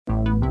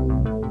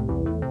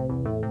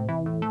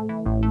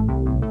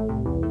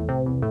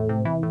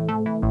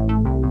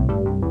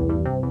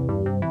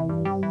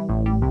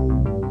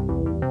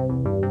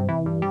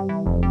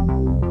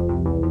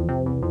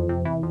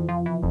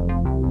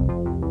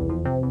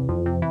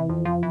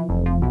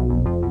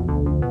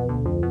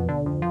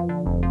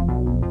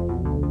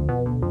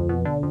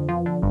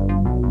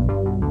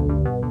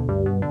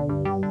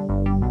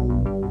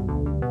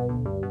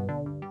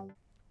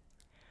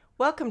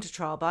Welcome to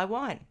Trial by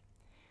Wine.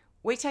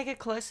 We take a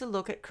closer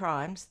look at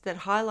crimes that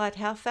highlight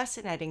how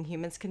fascinating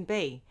humans can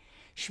be.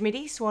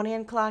 Schmitty, Swanee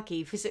and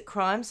Clarkey visit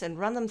crimes and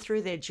run them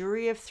through their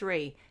jury of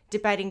three,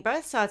 debating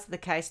both sides of the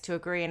case to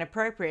agree an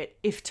appropriate,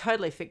 if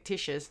totally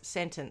fictitious,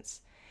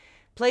 sentence.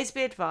 Please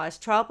be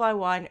advised, Trial by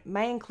Wine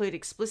may include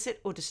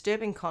explicit or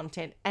disturbing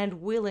content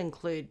and will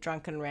include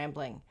drunken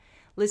rambling.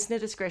 Listener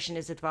discretion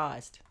is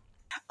advised.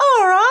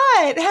 All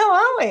right, how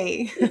are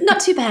we? Not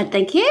too bad,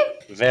 thank you.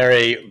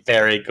 Very,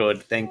 very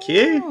good, thank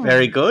you.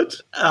 Very good.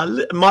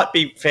 Might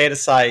be fair to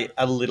say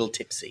a little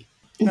tipsy.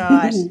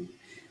 Right.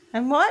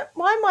 And why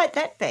might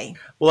that be?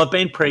 Well, I've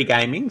been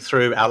pre-gaming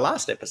through our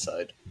last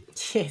episode.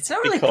 Yeah, it's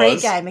not really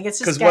pre-gaming, it's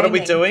just because gaming. what are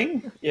we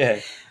doing? Yeah.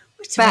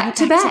 Back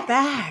to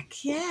back,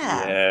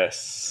 yeah.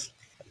 Yes.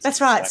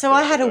 That's right. So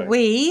I had a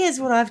wee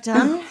is what I've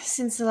done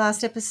since the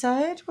last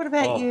episode. What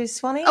about you,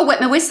 Swanee? I wet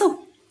my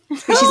whistle.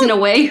 Which isn't a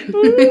wee.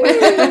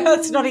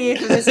 That's not a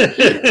euphemism.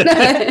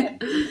 No.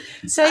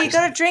 So you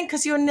got a drink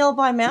because you were nil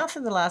by mouth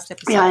in the last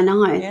episode. Yeah, I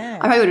know. Yeah. I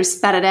probably would have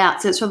spat it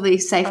out. So it's probably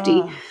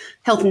safety,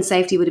 health and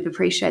safety would have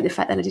appreciated the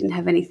fact that I didn't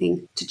have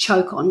anything to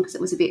choke on because it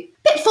was a bit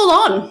full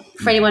on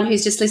for anyone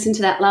who's just listened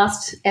to that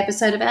last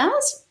episode of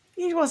ours.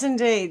 It was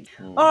indeed.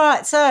 All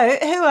right, so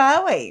who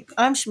are we?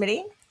 I'm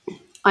Schmitty.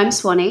 I'm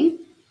Swanee.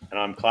 And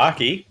I'm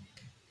Clarkey.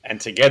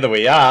 And together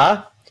we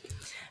are...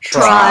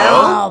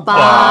 Trial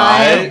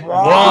by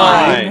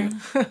Wine.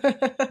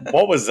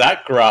 What was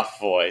that gruff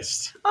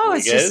voice? Oh,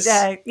 it's just,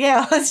 I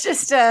was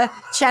just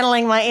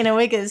channeling my inner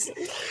Wiggers.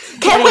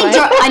 Can we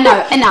I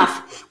know,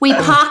 enough. We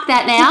park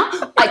that now.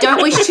 I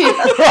don't wish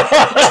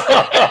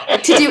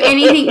to do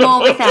anything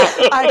more with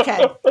that.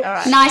 Okay, all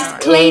right.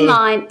 Nice, clean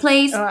line,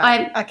 please.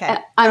 Right.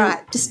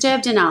 I'm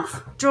disturbed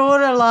enough.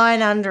 Draw a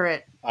line under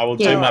it. I will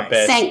do my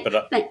best,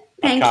 but I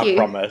can't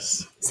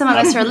promise. Some of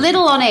us are a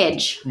little on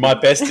edge. My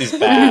best is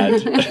bad.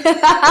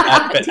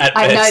 at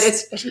I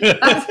best.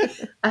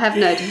 noticed. I have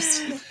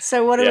noticed.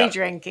 So what are we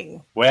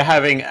drinking? We're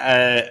having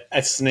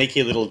a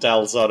sneaky little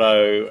Del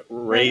Zotto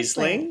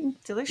Riesling.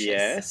 Delicious.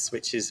 Yes,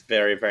 which is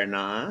very, very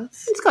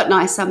nice. It's got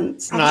nice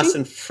It's nice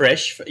and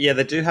fresh. Yeah,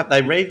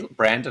 they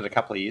rebranded a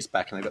couple of years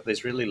back and they've got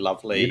these really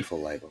lovely,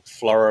 beautiful labels,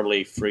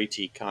 florally,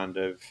 fruity kind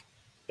of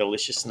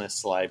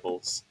deliciousness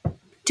labels.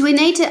 Do we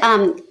need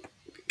to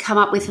come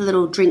up with a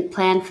little drink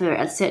plan for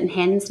a certain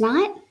hen's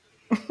night?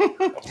 We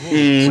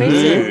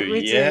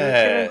do.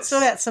 Yeah.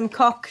 Sort out some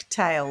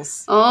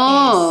cocktails.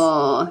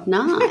 Oh, yes.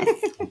 Nice.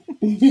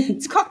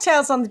 It's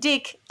cocktails on the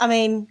dick. I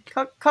mean,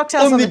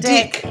 cocktails on the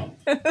deck.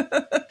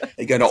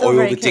 You're going to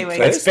oil the dick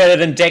It's first? better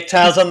than deck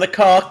tails on the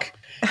cock.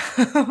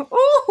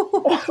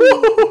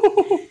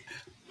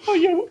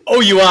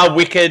 Oh, you are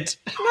wicked.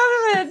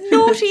 No,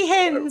 naughty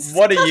hens.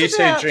 What are you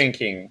two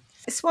drinking?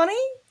 Swanee,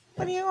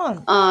 what are you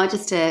on? Oh,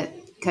 just a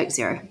Coke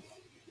Zero.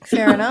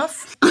 Fair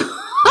enough.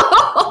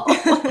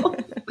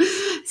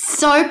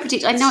 So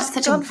predictable. I know it's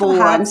such a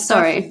bore. I'm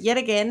sorry. Yet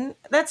again.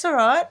 That's all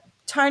right.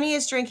 Tony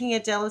is drinking a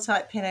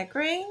Delatite Pinot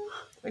Green,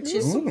 which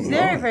is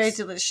very, very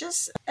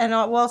delicious. And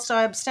whilst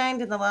I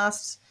abstained in the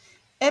last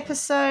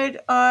episode,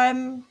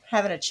 I'm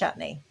having a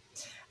chutney.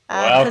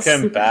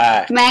 Welcome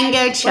back.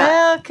 Mango chut.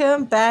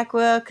 Welcome back.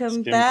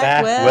 Welcome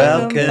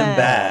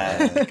back.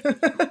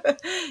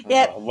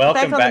 Yep.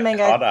 Welcome back on the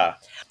mango. Cotter.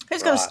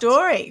 Who's got a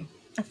story?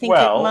 I think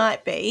it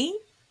might be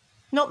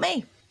not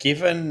me.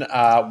 Given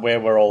where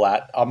we're all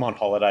at, I'm on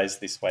holidays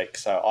this week,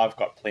 so I've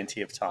got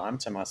plenty of time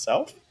to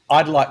myself.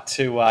 I'd like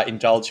to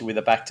indulge you with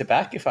a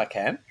back-to-back if I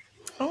can.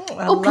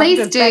 Oh,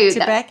 please do.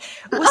 Back-to-back.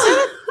 Was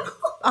that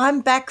I'm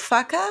back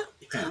fucker?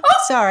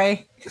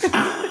 Sorry. Sorry.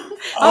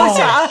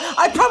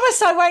 I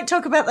promise I won't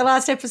talk about the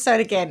last episode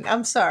again.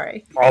 I'm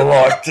sorry. I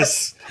like to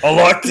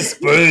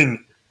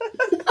spoon.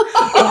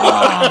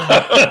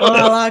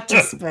 I like to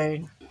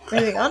spoon.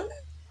 Moving on.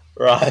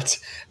 Right.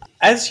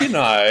 As you know,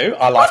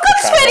 I like I've got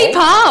to travel. sweaty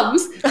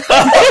palms.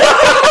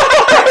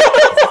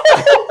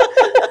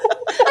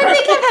 I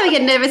think I'm having a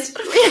nervous...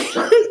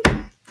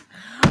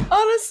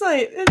 Honestly.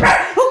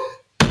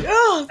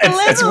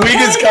 It's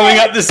Wiggers coming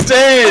up the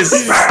stairs.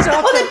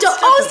 Stop Oh, the it. dog.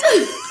 Oh,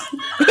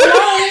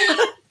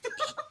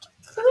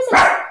 Who is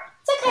it?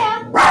 It's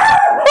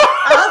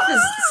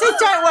okay.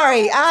 Don't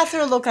worry. Arthur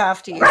will look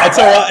after you. It's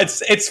all right.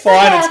 It's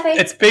fine. Okay.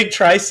 It's Big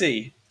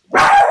Tracy.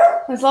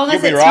 As long as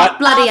You'll be it's right. not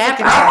bloody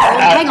April.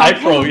 Hang on.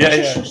 April,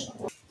 yeah.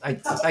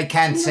 I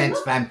can sense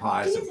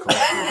vampires, of course.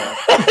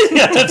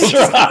 Yeah, that's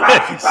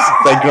right.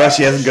 Thank God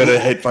she hasn't got her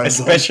headphones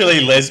on.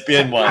 Especially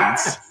lesbian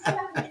ones.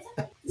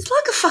 It's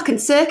like a fucking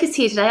circus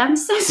here today. I'm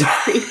so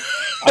sorry.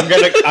 I'm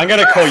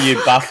gonna call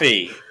you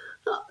Buffy.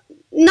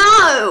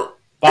 No.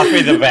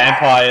 Buffy the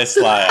Vampire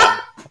Slayer.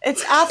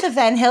 It's Arthur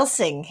Van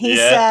Helsing. He's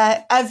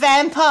a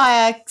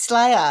vampire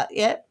slayer.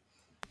 Yep.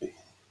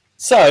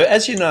 So,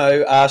 as you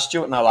know,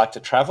 Stuart and I like to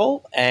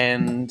travel,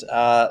 and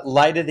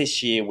later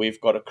this year we've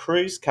got a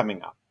cruise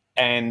coming up,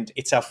 and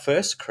it's our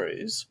first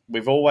cruise.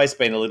 We've always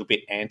been a little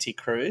bit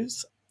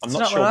anti-cruise. That's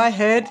not what I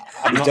heard.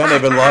 You don't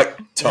even like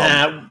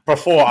Tom.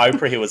 Before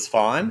Oprah, he was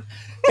fine.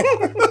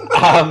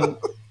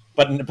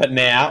 But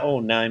now, oh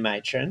no,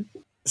 matron.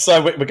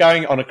 So we're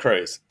going on a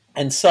cruise.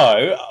 And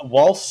so,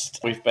 whilst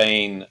we've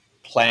been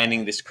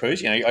planning this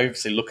cruise, you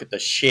obviously look at the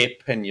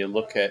ship and you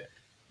look at,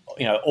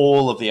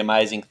 all of the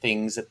amazing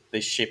things that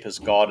this ship has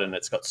got, and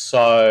it's got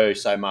so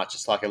much.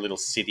 It's like a little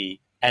city.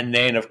 And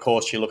then, of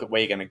course, you look at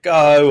where you're going to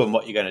go and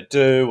what you're going to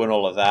do and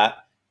all of that.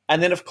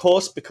 And then, of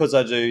course, because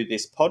I do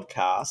this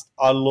podcast,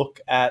 I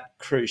look at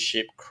cruise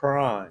ship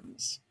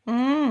crimes.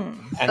 And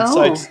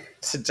so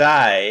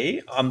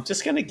today, I'm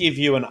just going to give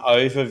you an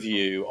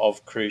overview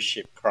of cruise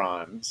ship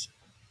crimes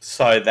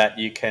so that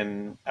you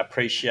can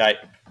appreciate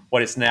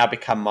what has now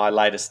become my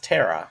latest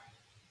terror.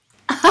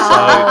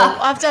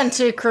 I've done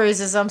 2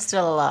 cruises. I'm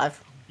still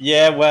alive.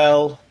 Yeah,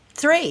 well...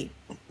 3.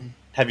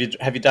 Have you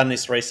done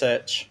this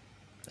research?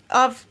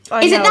 Is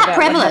it that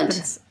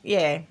prevalent?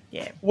 Yeah.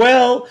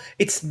 Well,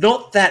 it's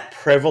not that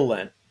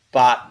prevalent,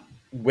 but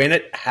when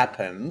it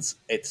happens,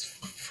 it's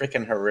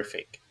freaking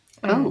horrific.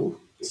 Oh,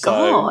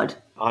 God.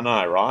 I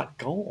know, right?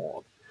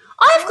 God.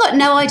 I've got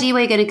no idea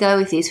where you're going to go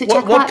with this, which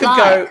I quite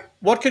like.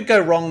 What could go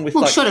wrong with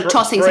short of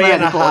tossing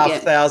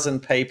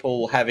 3,500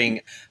 people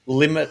having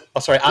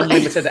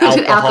unlimited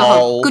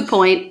alcohol? Good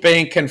point.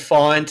 Being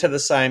confined to the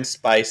same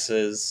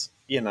spaces,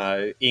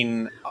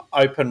 in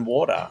open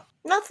water.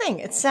 Nothing.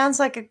 It sounds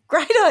like a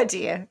great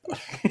idea.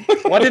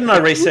 Why didn't I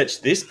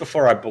research this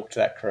before I booked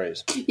that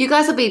cruise? You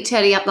guys will be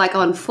turning up like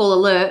on full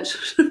alert,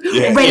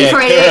 Yeah, ready for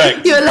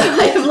correct.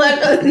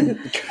 it.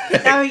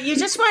 No, you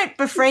just won't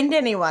befriend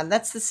anyone.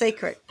 That's the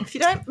secret. If you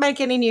don't make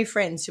any new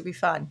friends, you'll be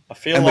fine. I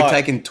feel And like we're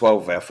taking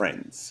 12 of our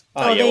friends.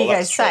 There you go.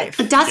 that's true. Safe.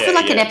 It does feel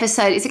like an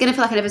episode. Is it going to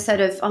feel like an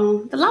episode of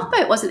The Love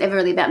Boat? Wasn't ever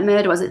really about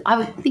murder, was it? I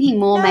was thinking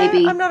more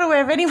maybe. I'm not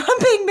aware of anyone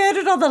being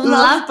murdered on the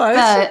Love Boat.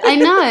 I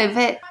know,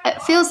 but it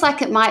feels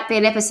like it might be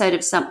an episode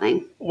of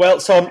something. Well,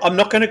 so I'm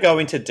not going to go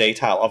into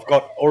detail. I've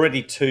got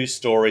already 2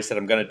 stories that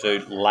I'm going to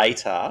do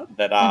later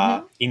that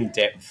are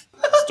in-depth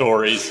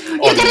stories. You're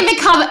going to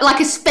become like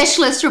a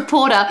specialist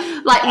reporter,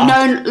 like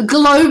known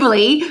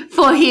globally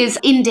for his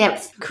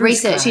in-depth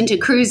research into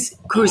cruise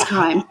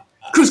crime.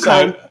 Cruise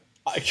crime.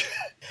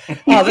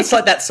 That's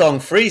like that song,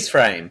 Freeze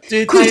Frame. Do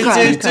you remember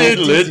that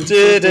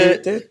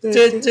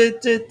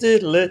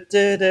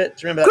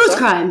Cruise song?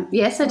 crime.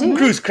 Yes, I do.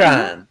 Cruise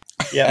crime.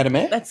 Yeah. Adam,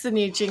 That's the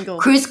new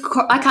jingle.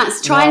 I can't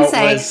try and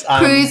say it was,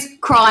 cruise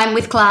crime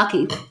with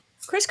Clarky.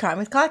 Cruise crime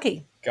with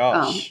Clarky.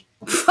 Gosh.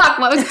 Fuck,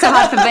 what was it so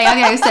hard for me? I'm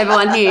going to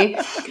everyone here.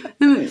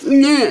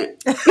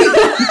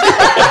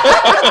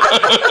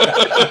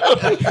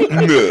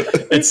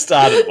 It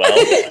started well.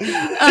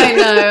 I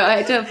know,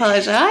 I do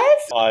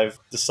apologise. I've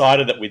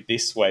decided that with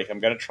this week, I'm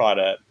going to try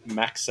to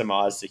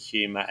maximise the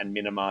humour and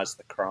minimise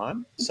the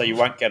crime. So you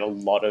won't get a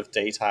lot of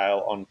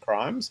detail on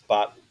crimes,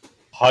 but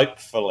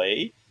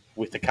hopefully,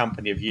 with the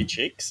company of you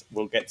chicks,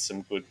 we'll get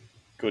some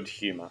good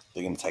humour.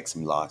 they're going to take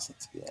some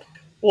license. Yeah.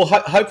 Well,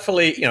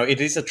 hopefully, it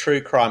is a true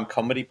crime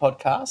comedy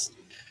podcast.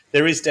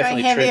 There is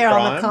definitely true heavier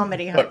crime. on the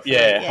comedy, but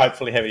hopefully.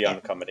 hopefully heavier on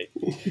the comedy.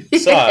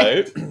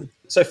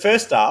 So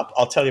first up,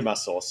 I'll tell you my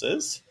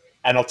sources,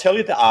 and I'll tell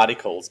you the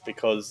articles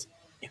because,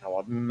 I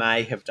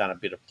may have done a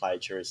bit of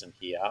plagiarism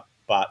here.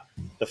 But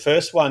the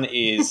first one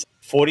is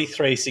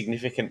 43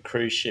 significant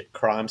cruise ship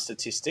crime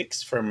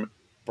statistics from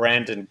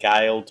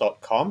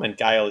BrandonGale.com, and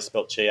Gale is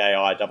spelled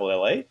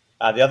Gaille.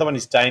 The other one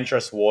is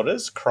Dangerous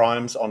Waters,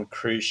 Crimes on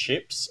Cruise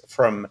Ships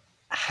from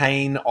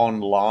Hain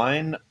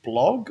Online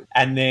blog,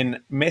 and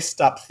then Messed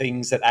Up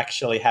Things That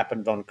Actually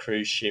Happened on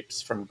Cruise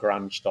Ships from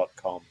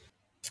Grunge.com.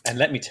 And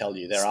let me tell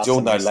you, there are Still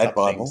some no messed Lad up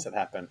Bible? things that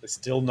happened. There's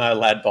still no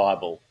Lad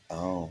Bible.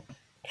 Oh.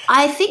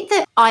 I think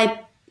that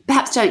I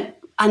perhaps don't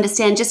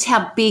understand just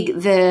how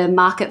big the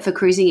market for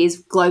cruising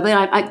is globally.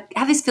 I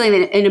have this feeling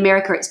that in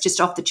America it's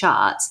just off the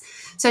charts.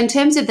 So in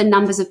terms of the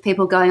numbers of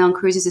people going on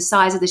cruises, the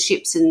size of the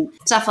ships and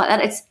stuff like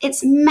that,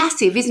 it's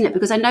massive, isn't it?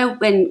 Because I know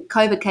when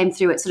COVID came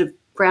through, it sort of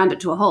ground it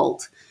to a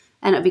halt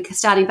and it'll be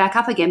starting back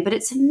up again. But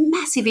it's a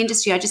massive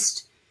industry.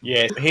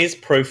 Yeah, here's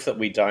proof that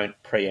we don't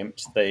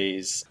preempt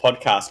these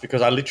podcasts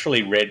because I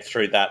literally read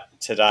through that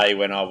today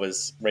when I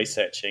was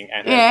researching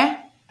and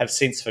have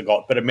since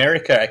forgot. But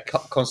America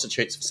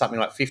constitutes something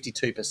like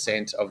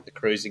 52% of the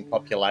cruising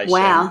population.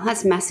 Wow,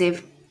 that's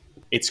massive.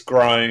 It's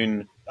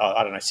grown,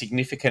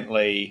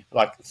 significantly,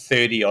 like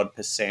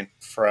 30-odd%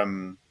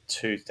 from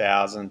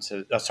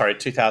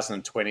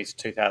 2020 to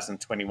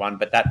 2021,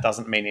 but that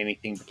doesn't mean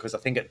anything because I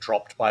think it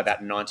dropped by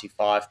about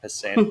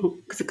 95%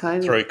 because of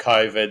COVID. Through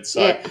COVID.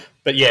 So, Yeah.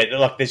 But yeah,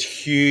 there's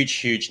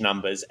huge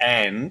numbers,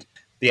 and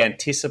the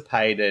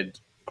anticipated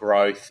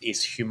growth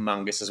is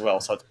humongous as well.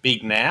 So it's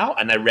big now,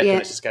 and they reckon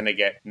it's just going to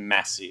get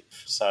massive.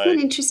 So Isn't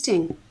that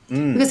interesting?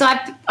 Because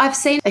I've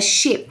seen a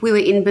ship. We were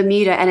in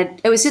Bermuda,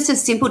 and it was just a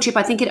simple trip.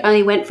 I think it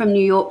only went from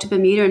New York to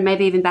Bermuda and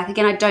maybe even back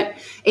again. I don't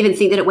even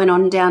think that it went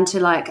on down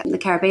to like the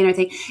Caribbean or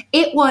anything.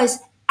 It was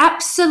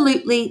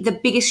absolutely the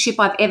biggest ship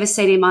I've ever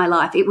seen in my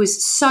life. It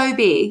was so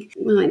big.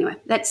 Well, anyway,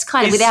 that's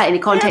kind of without any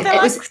context. Yeah,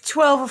 it was was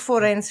 12 or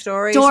 14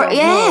 stories. more. I've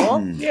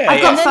got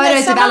And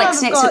photos of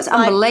Alex next to it. It's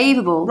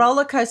unbelievable.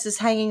 Roller coasters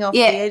hanging off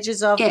the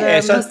edges of them.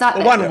 Yeah, so was that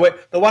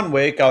the one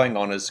we're going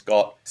on has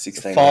got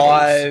 16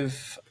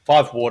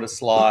 five water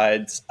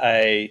slides,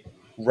 a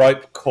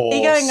rope course. Are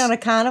you going on a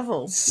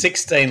carnival?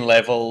 16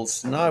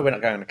 levels. No, we're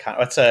not going on a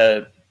carnival. It's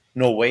a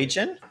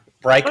Norwegian.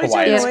 Breakaway,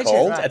 What is it's Norwegian,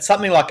 called. right? It's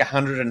something like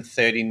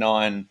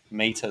 139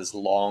 metres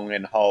long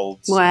and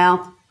holds,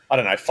 Wow. I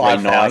don't know,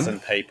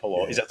 5,000 people.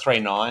 Or is it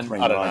 3.9?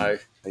 I don't know.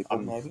 People,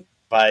 maybe.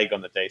 Vague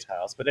on the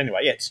details. But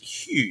anyway, yeah, it's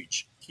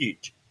huge,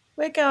 huge.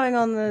 We're going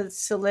on the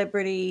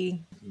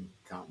celebrity.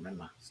 Can't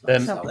remember. It's The,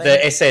 not Something.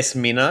 the SS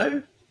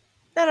Minnow.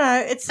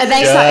 No, it's. Are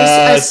they,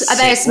 Just are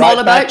they a sit smaller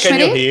right back boat, and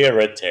you'll Schmitty? hear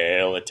a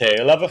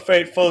tale of a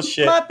fateful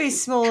ship. might be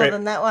smaller Trip.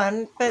 than that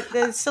one, but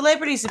the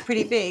celebrities are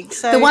pretty big.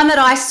 So The one that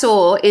I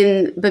saw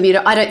in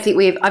Bermuda, I don't think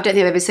I've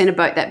ever seen a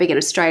boat that big in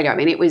Australia. I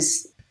mean, it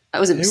was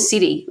a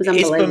city. It was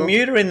Is unbelievable.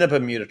 Bermuda in the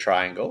Bermuda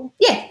Triangle?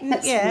 Yeah,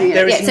 that's, Yeah. yeah.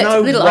 There is so it's a no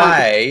little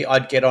way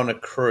I'd get on a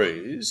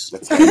cruise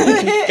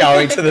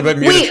going to the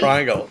Bermuda We-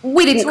 Triangle.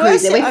 We didn't it's cruise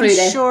worse. there. We I'm flew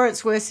there. sure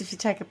it's worse if you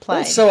take a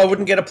plane. So I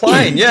wouldn't get a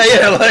plane.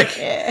 Yeah, like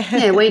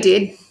Yeah, we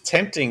did.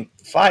 tempting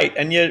fate.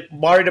 And you're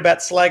worried about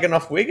slagging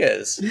off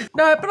Wiggers.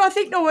 No, but I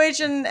think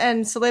Norwegian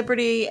and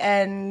Celebrity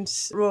and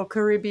Royal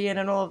Caribbean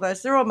and all of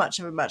those, they're all much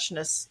of a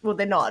muchness. Well,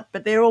 they're not,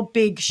 but they're all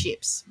big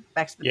ships.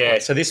 Back to the Yeah,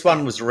 point. so this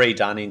one was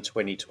redone in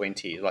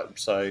 2020.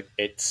 So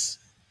it's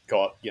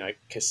got,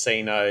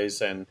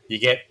 casinos and you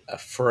get a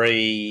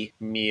free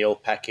meal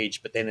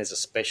package, but then there's a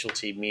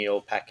specialty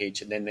meal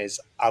package and then there's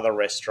other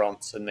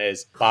restaurants and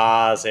there's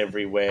bars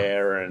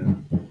everywhere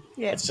and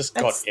Yeah, it's just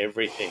that's got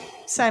everything.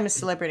 same as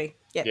Celebrity.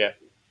 Yeah. Yeah.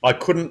 I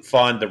couldn't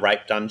find the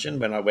rape dungeon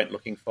when I went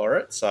looking for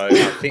it, so I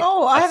think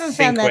Oh, I haven't think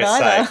found that we're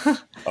either.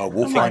 safe. Oh,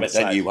 we'll might find it.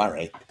 say. Don't you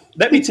worry.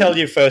 Let me tell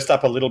you first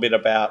up a little bit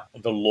about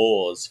the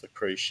laws for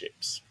cruise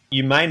ships.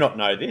 You may not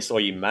know this, or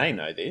you may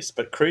know this,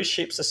 but cruise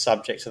ships are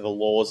subject to the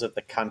laws of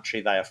the country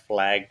they are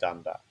flagged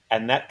under,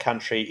 and that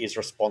country is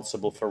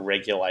responsible for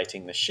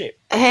regulating the ship.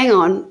 Hang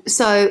on.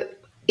 So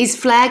is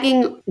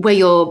flagging where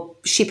your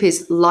ship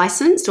is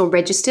licensed or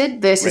registered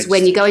versus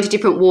when you go into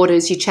different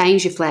waters, you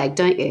change your flag,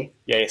 don't you?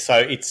 Yeah, so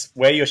it's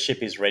where your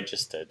ship is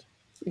registered.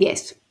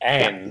 Yes.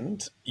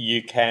 And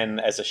you can,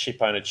 as a ship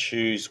owner,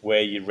 choose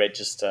where you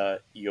register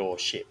your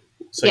ship.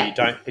 So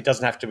Yeah. it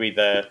doesn't have to be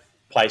the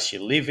place you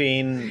live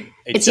in.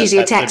 It's just usually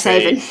a has tax to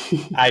be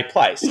haven. a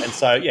place. And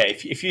so, yeah,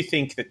 if you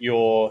think that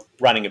you're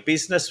running a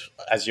business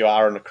as you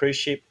are on a cruise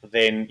ship,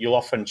 then you'll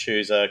often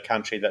choose a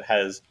country that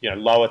has,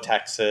 lower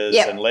taxes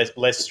Yep. and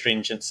less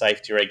stringent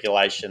safety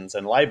regulations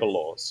and labour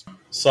laws.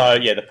 So,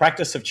 yeah, the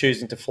practice of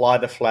choosing to fly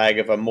the flag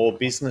of a more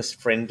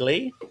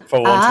business-friendly,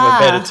 for want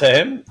of a better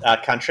term,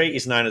 country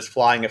is known as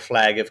flying a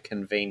flag of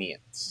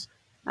convenience.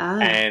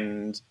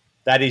 And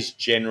that is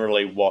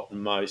generally what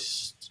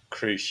most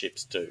cruise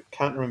ships do.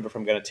 Can't remember if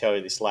I'm going to tell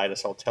you this later,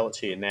 so I'll tell it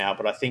to you now,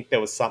 but I think there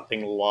was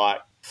something like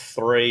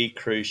 3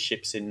 cruise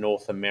ships in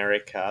North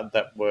America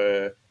that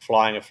were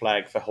flying a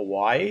flag for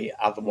Hawaii.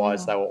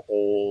 Otherwise, they were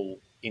all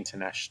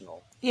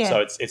international. Yeah.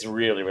 So it's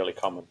really, really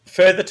common.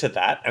 Further to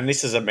that, and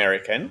this is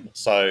American,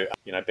 so,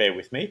 bear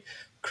with me,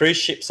 cruise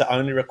ships are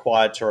only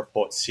required to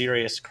report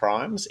serious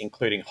crimes,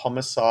 including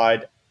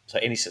homicide, so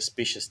any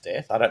suspicious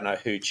death. I don't know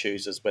who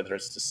chooses whether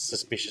it's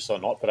suspicious or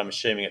not, but I'm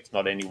assuming it's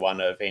not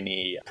anyone of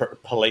any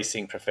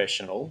policing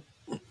professional.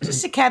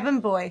 Just a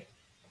cabin boy.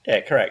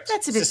 Yeah, correct.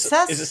 That's a bit Is it-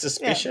 sus. Is it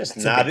suspicious?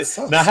 Yeah, that's a bit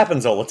sus. No, it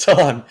happens all the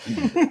time.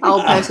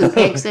 Old person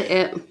picks it,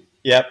 yeah.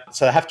 Yep.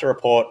 So they have to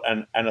report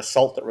an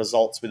assault that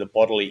results with a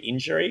bodily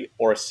injury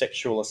or a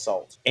sexual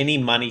assault. Any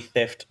money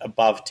theft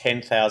above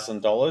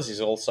 $10,000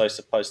 is also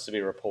supposed to be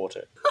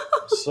reported.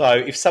 So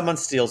if someone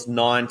steals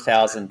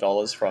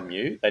 $9,000 from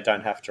you, they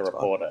don't have to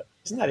report it.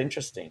 Isn't that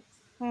interesting?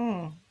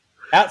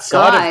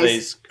 Outside of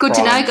these Guys, good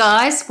to know, crimes-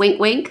 guys. Wink,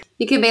 wink.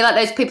 You can be like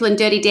those people in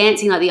Dirty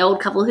Dancing, like the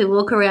old couple who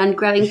walk around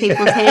grabbing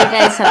people's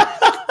hands. I've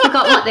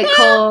forgotten what they're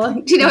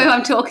called. Do you know who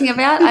I'm talking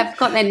about? I've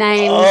got their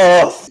name.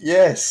 Oh,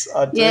 yes,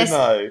 I do Yes.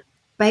 know.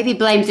 Baby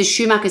blames the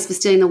Schumachers for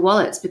stealing the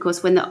wallets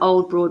because when the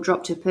old broad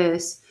dropped her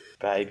purse.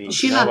 Baby. No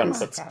Schumacher. one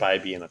puts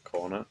baby in a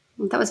corner.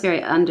 That was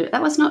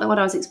that was not what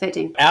I was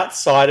expecting.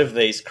 Outside of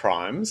these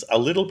crimes, a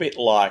little bit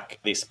like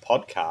this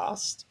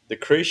podcast, the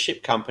cruise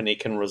ship company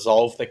can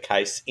resolve the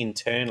case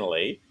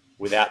internally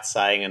without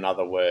saying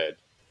another word.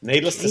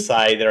 Needless to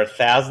say, there are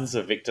thousands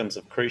of victims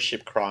of cruise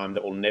ship crime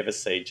that will never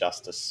see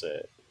justice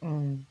served.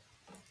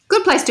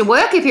 Good place to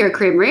work if you're a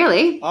crim,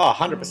 really. Oh,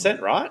 100%,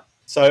 right?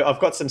 So I've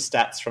got some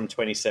stats from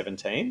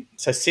 2017.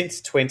 So since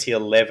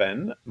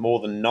 2011, more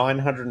than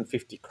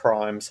 950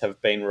 crimes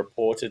have been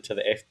reported to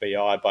the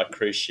FBI by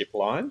cruise ship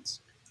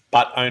lines,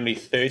 but only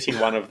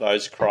 31 of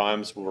those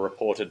crimes were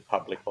reported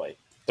publicly.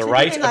 The So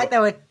rate you mean like they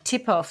were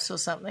tip-offs or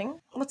something?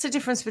 What's the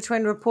difference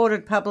between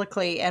reported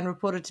publicly and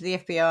reported to the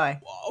FBI?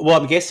 well,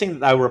 I'm guessing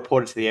that they were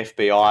reported to the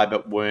FBI,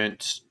 but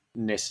weren't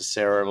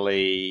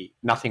necessarily.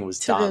 Nothing was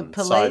To the done,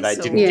 so police they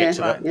or- didn't Yeah, get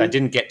to right, they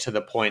didn't get to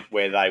the point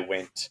where they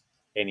went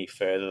any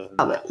further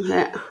than that.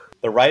 Yeah.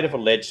 The rate of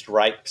alleged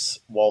rapes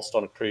whilst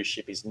on a cruise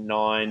ship is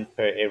 9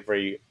 per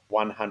every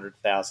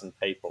 100,000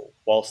 people,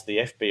 whilst the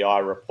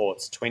FBI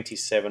reports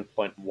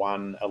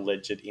 27.1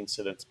 alleged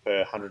incidents per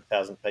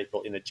 100,000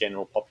 people in the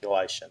general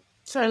population.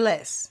 So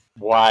less.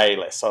 Way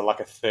less, so like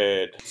a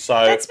third. So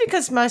That's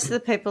because most of the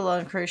people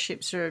on cruise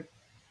ships are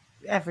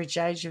average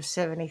age of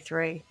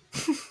 73.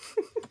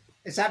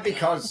 Is that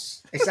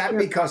because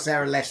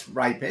there are less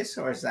rapists,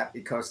 or is that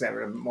because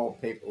there are more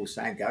people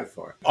saying go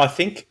for it? I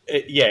think,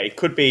 it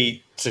could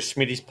be, to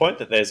Smitty's point,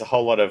 that there's a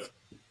whole lot of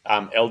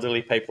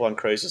elderly people on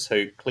cruises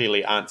who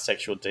clearly aren't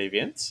sexual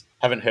deviants.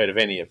 Haven't heard of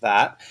any of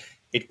that.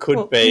 It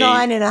could be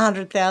 9 in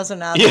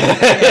 100,000 are. Yeah,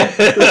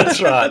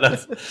 that's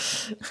right.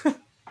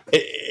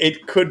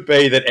 It could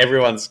be that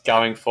everyone's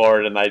going for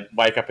it and they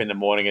wake up in the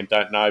morning and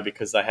don't know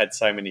because they had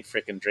so many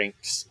freaking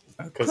drinks.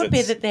 Could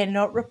be that they're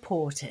not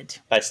reported.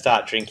 They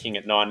start drinking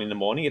at 9 in the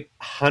morning. It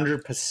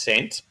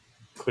 100%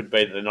 could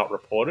be that they're not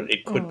reported.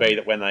 It could be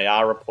that when they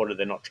are reported,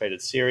 they're not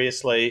treated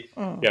seriously.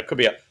 It could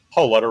be a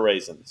whole lot of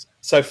reasons.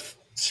 So,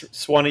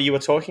 Swanee, you were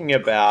talking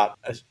about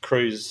a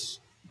cruise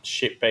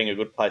ship being a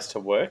good place to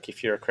work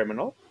if you're a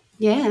criminal.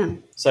 Yeah.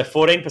 So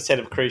 14%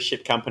 of cruise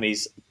ship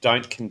companies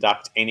don't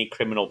conduct any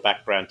criminal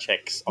background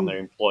checks on their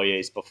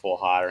employees before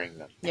hiring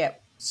them.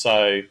 Yep.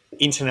 So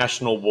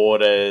international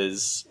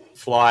waters,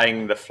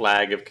 flying the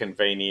flag of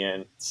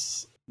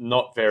convenience,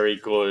 not very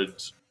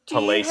good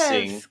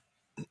policing.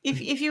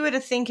 If you were to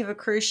think of a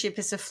cruise ship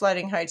as a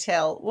floating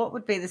hotel, what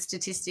would be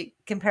the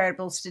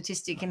comparable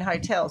statistic in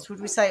hotels?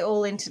 Would we say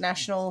all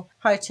international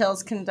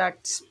hotels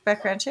conduct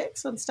background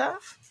checks on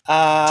staff? Do you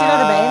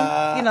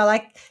know what I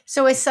mean?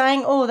 So we're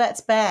saying, oh,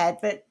 that's bad,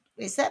 but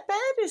is that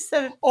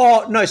bad?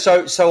 Oh, no.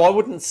 So I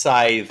wouldn't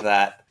say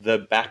that the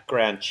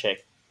background check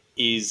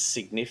is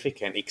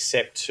significant,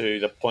 except to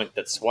the point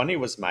that Swanee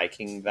was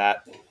making,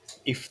 that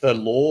if the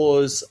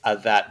laws are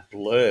that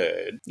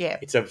blurred,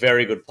 it's a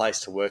very good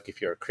place to work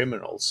if you're a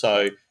criminal.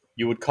 So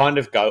you would kind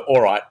of go,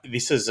 all right,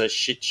 this is a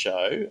shit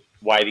show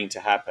waiting to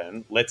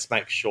happen. Let's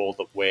make sure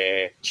that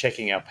we're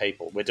checking our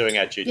people. We're doing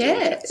our due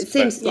diligence. It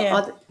seems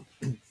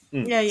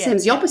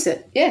seems the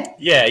opposite. Yeah.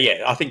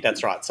 Yeah. I think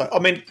that's right. So, I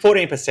mean,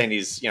 14%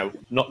 is,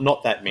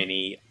 not that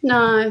many.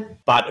 No.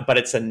 But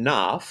it's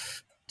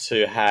enough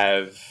to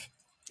have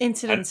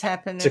incidents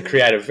happen. To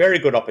create a very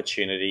good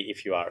opportunity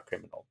if you are a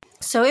criminal.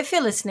 So if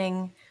you're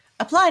listening,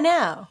 apply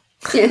now.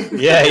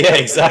 Yeah,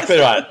 exactly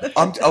right.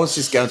 I was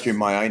just going through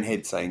my own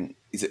head saying,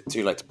 is it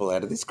too late to pull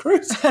out of this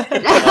cruise? I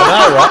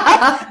know,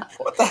 right?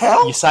 What the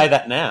hell? You say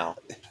that now.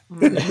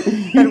 But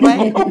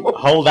wait.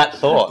 Hold that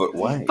thought. But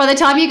wait. By the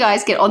time you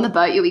guys get on the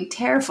boat, you'll be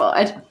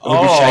terrified.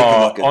 It'll be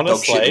shaking like a dog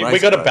honestly, shit in we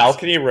got a race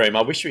balcony room.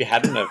 I wish we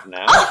hadn't have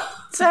now.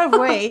 So have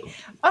we.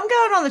 I'm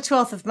going on the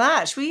 12th of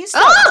March. Will you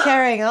start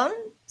carrying on?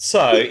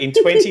 So in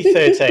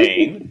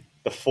 2013,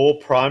 the 4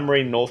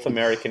 primary North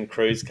American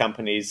cruise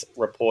companies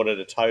reported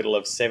a total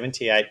of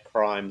 78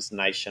 crimes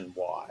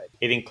nationwide.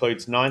 It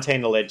includes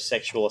 19 alleged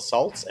sexual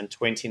assaults and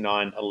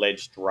 29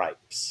 alleged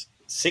rapes.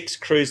 6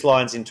 cruise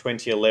lines in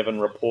 2011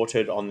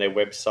 reported on their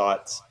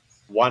websites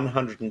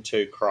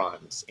 102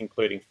 crimes,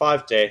 including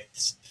 5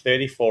 deaths,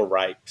 34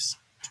 rapes,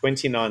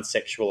 29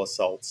 sexual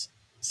assaults,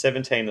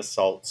 17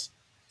 assaults,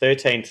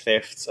 13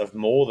 thefts of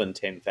more than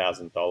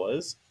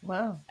 $10,000.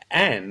 Wow.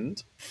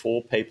 And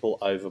 4 people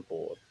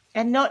overboard.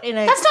 And not in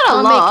a That's not a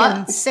comic lot.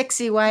 and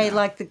sexy way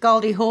like the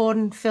Goldie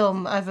Hawn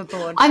film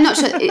Overboard. I'm not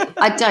sure.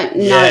 I don't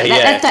know.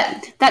 Yeah.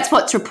 That's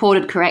what's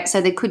reported, correct?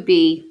 So there could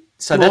be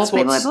more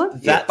people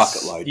overboard?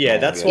 Bucket load. Yeah,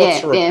 that's more,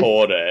 what's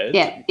reported.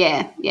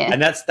 Yeah.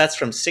 And that's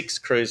from 6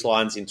 cruise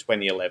lines in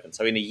 2011.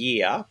 So in a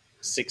year,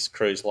 6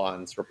 cruise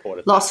lines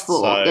reported Lost that. 4.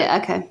 So Yeah,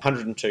 okay.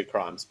 102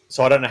 crimes.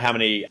 So I don't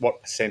know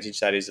what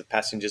percentage that is of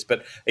passengers,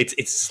 but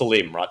it's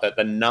slim, right? That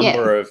the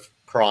number of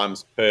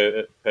crimes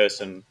per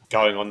person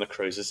going on the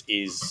cruises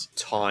is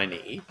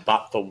tiny,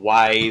 but the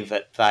way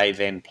that they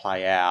then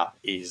play out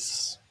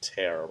is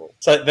terrible.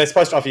 So they're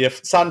supposed to offer you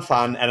some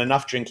fun and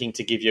enough drinking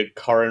to give you a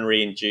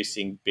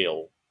coronary-inducing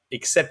bill,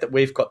 except that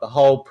we've got the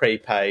whole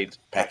prepaid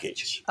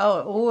package.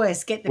 Oh,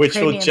 always get the which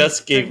premium will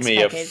just give drinks me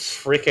package. a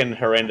freaking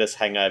horrendous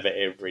hangover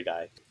every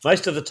day.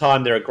 Most of the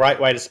time, they're a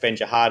great way to spend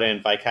your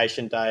hard-earned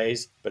vacation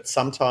days, but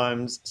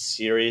sometimes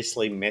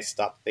seriously messed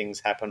up things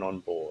happen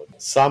on board.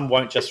 Some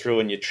won't just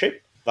ruin your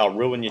trip, they'll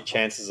ruin your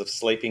chances of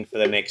sleeping for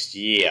the next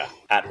year,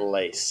 at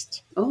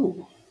least.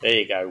 Oh. There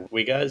you go,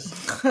 Wiggos.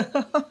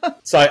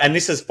 So, and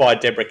this is by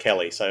Deborah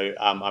Kelly. So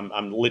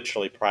I'm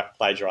literally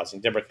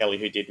plagiarising Deborah Kelly,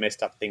 who did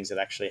messed up things that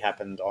actually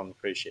happened on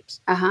cruise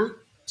ships. Uh-huh.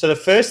 So the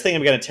first thing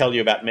I'm going to tell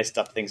you about messed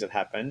up things that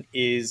happen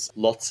is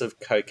lots of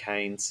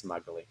cocaine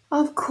smuggling.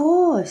 Of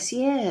course,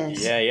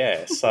 yes.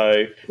 Yeah.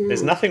 So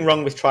there's nothing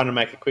wrong with trying to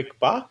make a quick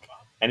buck.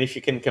 And if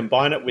you can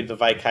combine it with the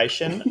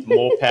vacation,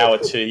 more power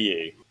to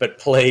you. But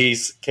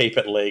please keep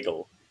it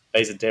legal.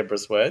 These are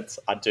Deborah's words.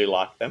 I do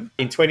like them.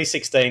 In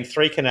 2016,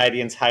 3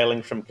 Canadians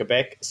hailing from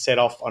Quebec set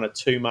off on a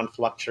 2-month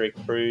luxury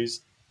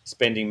cruise,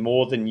 spending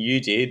more than you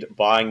did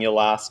buying your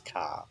last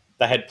car.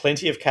 They had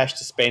plenty of cash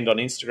to spend on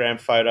Instagram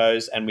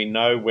photos, and we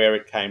know where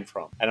it came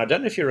from. And I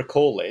don't know if you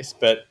recall this,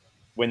 but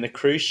when the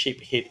cruise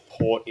ship hit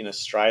port in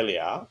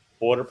Australia,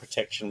 Border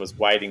Protection was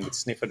waiting with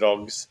sniffer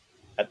dogs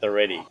at the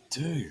ready.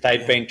 Dude,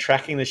 They'd been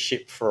tracking the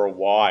ship for a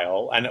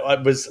while, and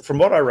it was, from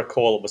what I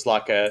recall, it was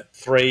like a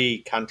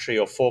 3-country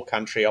or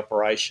 4-country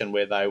operation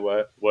where they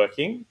were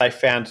working. They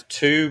found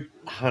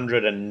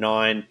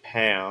 209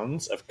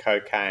 pounds of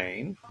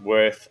cocaine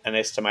worth an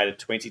estimated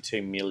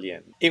 22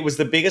 million. It was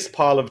the biggest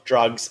pile of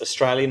drugs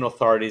Australian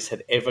authorities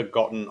had ever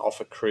gotten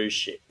off a cruise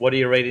ship. What do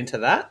you read into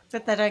that?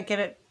 But they don't get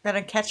it. They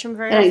don't catch them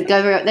very They often. don't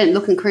go very, they don't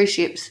look in cruise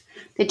ships.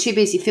 They're too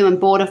busy filming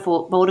border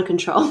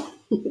control.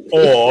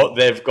 Or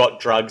they've got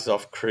drugs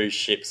off cruise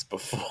ships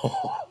before.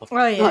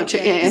 Oh yeah, Oh, yeah.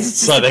 This is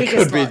So the there biggest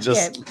could be lot,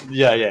 just,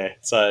 yeah.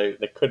 So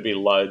there could be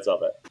loads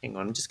of it. Hang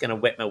on, I'm just going to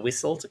wet my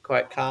whistle, to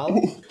quote Carl.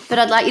 But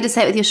I'd like you to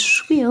say it with your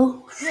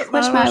spiel. Swish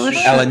my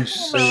whistle. Alan,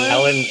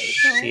 Helen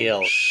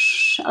Shield.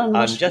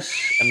 I'm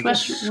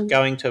Swish. just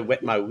going to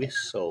wet my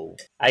whistle.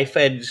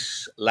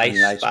 Aphids, lace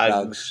Lace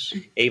bugs,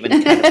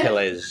 even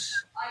caterpillars.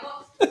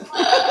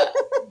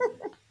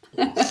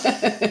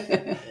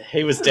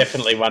 He was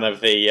definitely one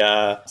of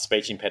the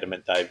speech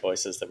impediment Dave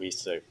voices that we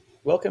used to do.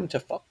 Welcome to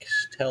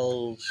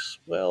Foxtel's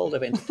World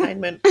of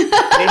Entertainment. This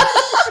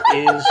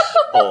is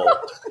Paul.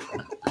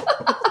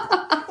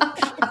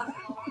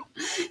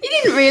 You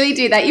didn't really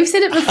do that. You've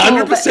said it before.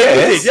 100%. but-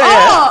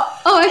 Yeah.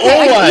 Oh,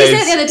 okay. Always. You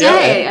said it the other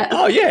day. Yeah.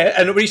 Oh, yeah.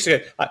 And we used to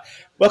go,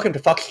 welcome to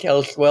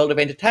Foxtel's World of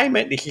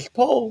Entertainment. This is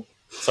Paul.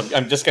 So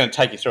I'm just going to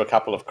take you through a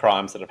couple of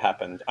crimes that have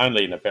happened,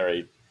 only in a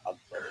very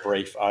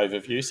brief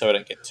overview, so I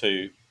don't get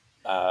too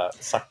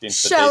sucked into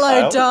Shallow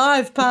detail.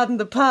 dive, pardon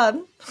the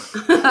pun.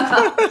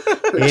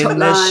 In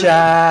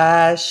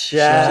the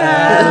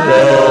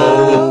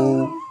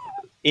shadow.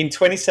 In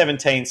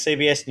 2017,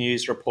 CBS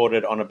News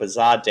reported on a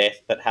bizarre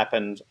death that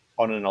happened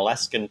on an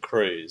Alaskan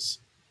cruise.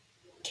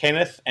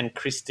 Kenneth and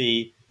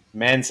Christy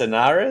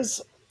Manzanares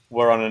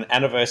were on an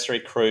anniversary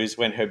cruise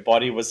when her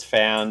body was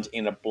found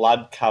in a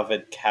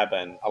blood-covered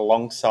cabin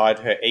alongside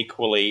her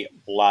equally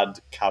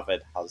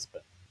blood-covered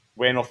husband.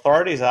 When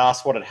authorities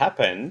asked what had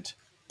happened,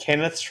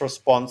 Kenneth's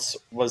response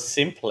was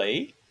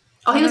simply,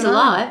 Oh, he was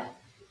alive.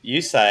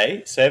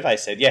 survey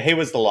said, yeah, he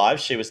was alive,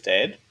 she was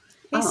dead.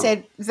 He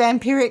said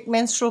vampiric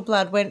menstrual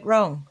blood went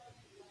wrong.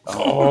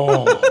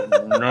 Oh,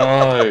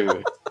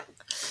 no.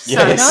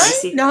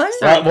 Yes. No?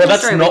 Sorry. Well,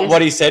 that's Sorry, not Lucas.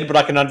 what he said, but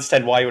I can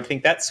understand why you would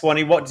think that.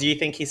 Swanee, what do you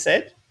think he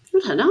said? I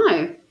don't know.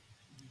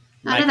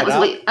 I Make know that it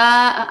was up.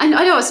 I know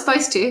I was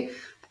supposed to.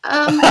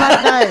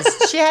 Blood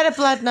nose. She had a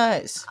blood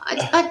nose.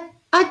 I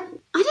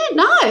don't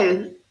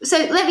know. So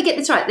let me get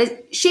this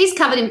right. She's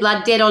covered in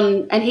blood, dead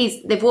on, and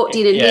they've walked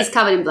in, and Yeah. he's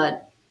covered in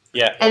blood,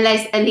 Yeah.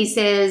 and he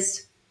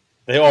says,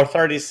 The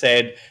authorities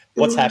said,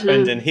 what's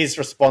happened? And his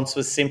response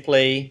was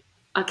simply,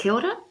 "I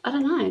killed her." I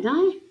don't know.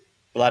 No.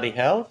 bloody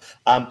hell.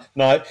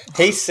 No,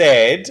 he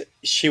said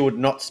she would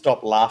not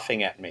stop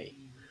laughing at me.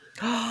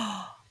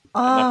 Oh.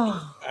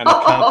 And I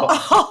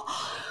can't...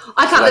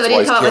 I can't believe I that's why didn't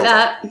he's come up with killed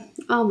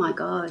that. Oh my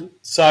god.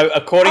 So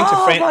according to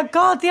Oh friends... my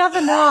God, the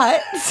other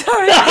night.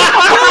 Sorry.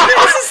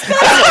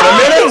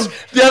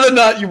 The other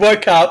night you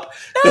woke up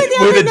the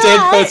with other a dead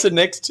night- person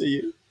next to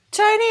you.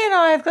 Tony and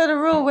I have got a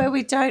rule where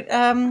we don't,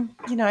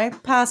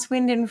 pass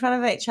wind in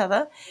front of each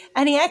other.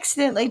 And he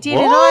accidentally did.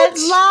 And What?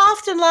 I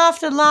laughed and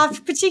laughed and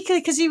laughed,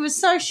 particularly because he was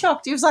so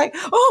shocked. He was like,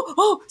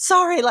 oh,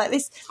 sorry, like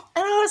this.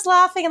 And I was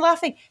laughing and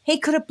laughing. He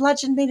could have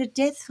bludgeoned me to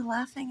death for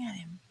laughing at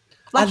him.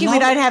 Lucky we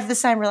love don't it. have the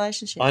same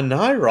relationship. I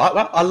know, right?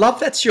 Well, I love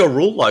that's your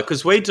rule, though,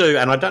 because we do,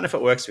 and I don't know if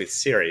it works with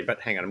Siri, but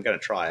hang on, I'm going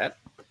to try it.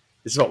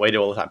 This is what we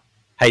do all the time.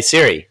 Hey,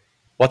 Siri,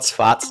 what's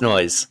farts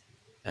noise?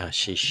 Oh,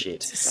 she's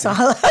shit.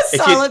 Silent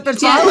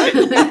but Yeah. violent.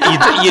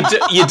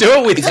 You do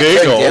it with Turn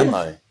down Google.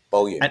 though,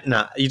 volume.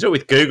 No, you do it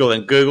with Google,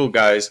 and Google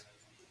goes,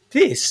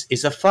 this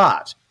is a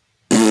fart.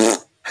 And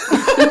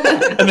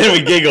then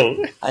we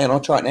giggle. Hang on, I'll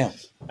try it now.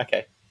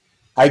 Okay.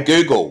 Hey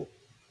Google,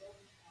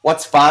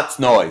 what's farts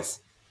noise?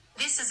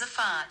 This is a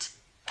fart.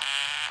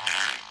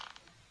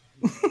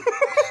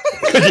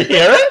 Could you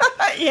hear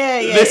it?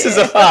 yeah. This is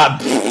a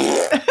fart.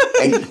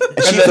 And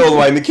she's all the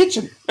way in the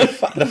kitchen. The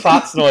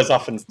farts noise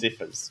often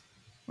differs.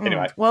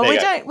 Anyway, Well, there we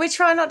you go. don't. We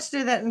try not to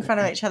do that in front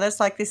of each other.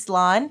 It's like this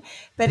line,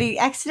 but he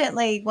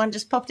accidentally one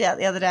just popped out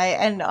the other day,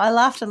 and I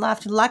laughed and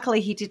laughed. And luckily,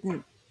 he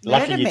didn't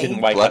Lucky murder you me.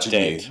 didn't wake up Bludgeon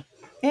dead. you.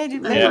 Yeah, he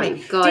didn't Oh murder my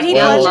me. God, Did he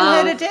well, bludgeon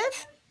her love. to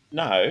death?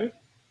 No.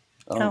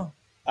 Oh.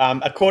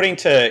 According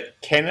to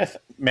Kenneth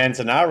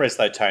Manzanares,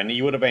 though, Tony,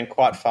 you would have been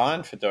quite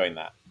fine for doing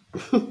that.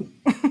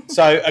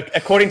 So,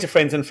 according to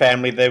friends and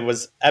family, there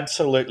was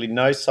absolutely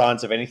no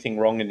signs of anything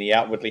wrong in the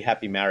outwardly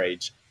happy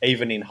marriage,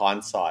 even in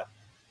hindsight.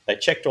 They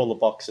checked all the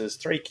boxes,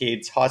 3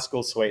 kids, high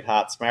school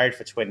sweethearts, married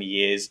for 20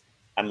 years,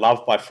 and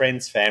loved by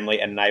friends, family,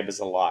 and neighbours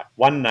alike.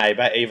 One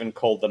neighbour even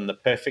called them the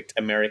perfect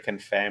American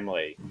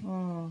family.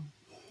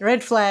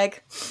 Red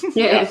flag.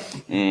 Yeah.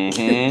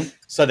 Mm-hmm.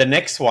 So the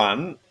next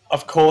one,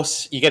 of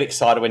course, you get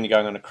excited when you're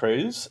going on a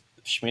cruise,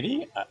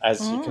 Schmitty,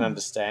 as you can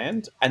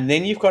understand. And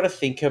then you've got to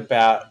think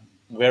about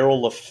where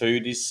all the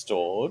food is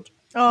stored,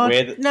 Oh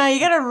Where the- no, you're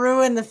going to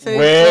ruin the food.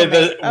 where for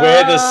me.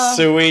 the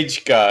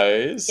sewage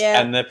goes, Yeah.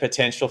 and the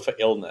potential for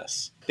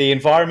illness. The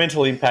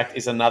environmental impact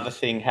is another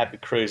thing happy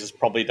cruisers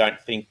probably don't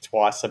think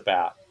twice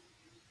about.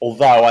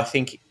 Although I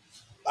think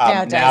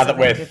Nowadays, now I that think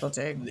we're people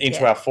do.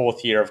 into Yeah. our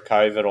 4th year of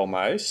COVID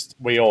almost,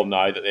 we all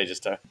know that they're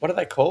just what do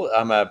they call it?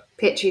 A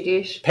Petri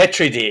dish.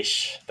 Petri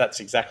dish. That's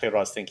exactly what I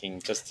was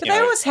thinking. Just But you they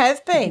know, always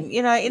have been.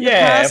 You know, in the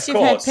Yeah, past, of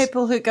you've had course.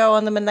 people who go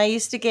on them and they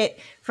used to get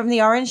from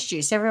the orange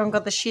juice. Everyone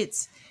got the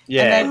shits.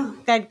 Yeah. And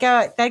they'd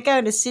go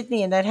into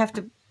Sydney and they'd have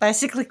to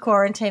basically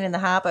quarantine in the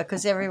harbour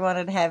because everyone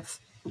would have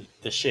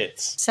the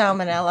shits.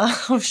 salmonella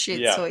or shits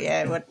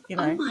Yeah. or what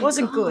Oh it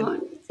wasn't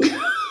good.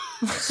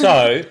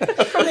 So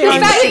From the The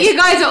orange fact that juice. you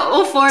guys are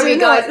all four of you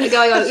guys are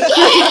going on,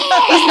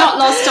 it's not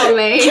lost on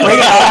me.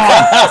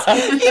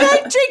 You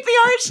don't drink the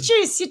orange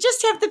juice. You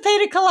just have the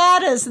pina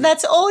coladas, and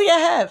that's all you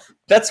have.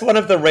 that's one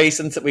of the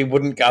reasons that we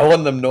wouldn't go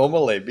on them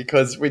normally,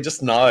 because we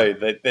just know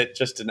that they're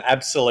just an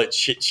absolute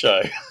shit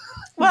show.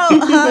 Well,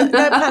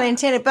 no pun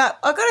intended. But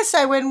I've got to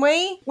say, when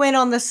we went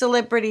on the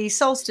celebrity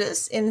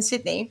solstice in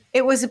Sydney,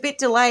 it was a bit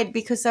delayed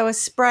because they were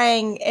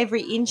spraying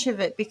every inch of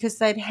it because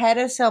they'd had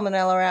a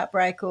salmonella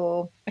outbreak,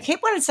 or I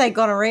keep wanting to say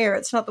gonorrhea.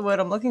 It's not the word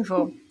I'm looking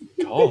for.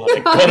 God,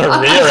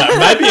 gonorrhea.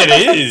 Maybe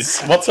it is.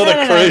 What sort of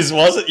No. cruise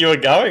was it you were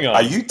going on?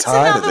 Are you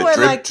tired of another the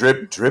word drip,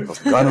 like- drip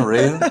of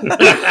gonorrhea? Maybe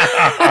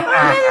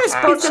it was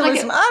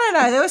botulism. like I don't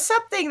know. There was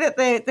something that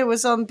there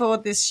was on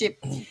board this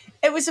ship.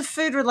 It was a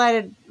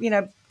food-related,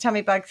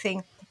 tummy bug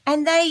thing.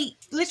 And they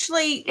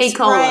literally E.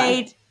 coli.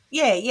 sprayed.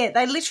 Yeah,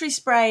 they literally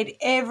sprayed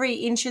every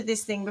inch of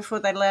this thing before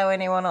they'd allow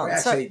anyone on.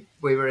 Actually,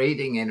 we were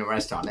eating in a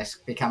restaurant. Let's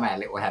become our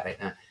little habit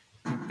now.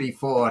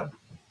 Before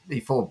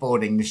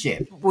boarding the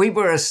ship, we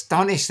were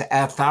astonished at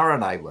how thorough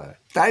they were.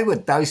 They were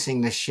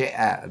dosing the shit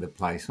out of the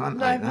place, weren't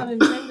they?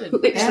 intended.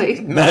 Literally.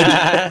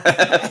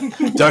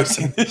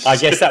 Dosing. I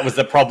guess that was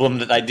the problem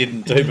that they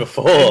didn't do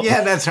before.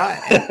 Yeah, that's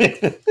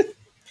right.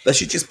 They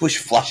should just push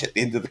flush at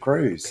the end of the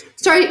cruise.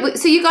 Sorry,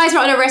 so you guys were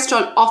at a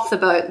restaurant off the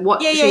boat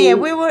watching... Yeah.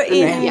 We were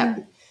in Yeah.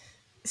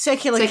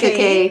 Circular Circular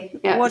Quay, Quay,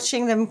 yeah.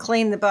 watching them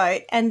clean the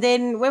boat. And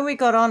then when we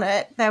got on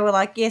it, they were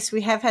like, yes,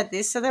 we have had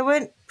this. So they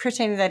weren't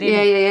pretending they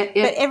didn't.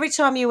 Yeah. But every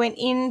time you went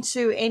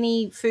into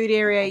any food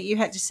area, you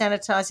had to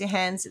sanitize your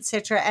hands,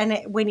 etc. And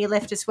when you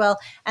left as well.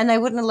 And they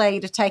wouldn't allow you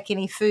to take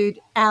any food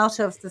out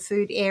of the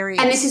food area.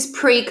 And this is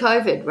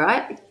pre-COVID,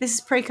 right? This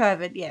is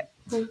pre-COVID, yeah.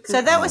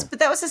 So that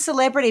was a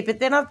celebrity. But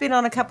then I've been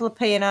on a couple of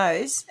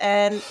P&Os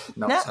and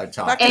Not so tight.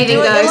 fucking Anything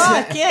do what you goes.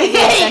 like. Yeah,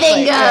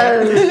 Anything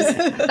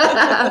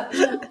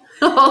exactly. goes.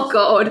 Oh,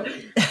 God.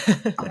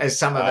 As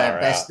some of our Far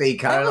best They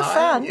eco were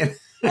fun. They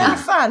were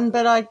fun,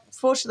 but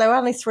fortunately, they were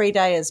only 3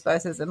 days,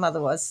 both of them.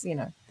 Otherwise,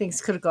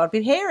 things could have got a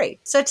bit hairy.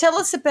 So tell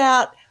us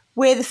about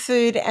where the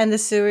food and the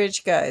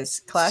sewerage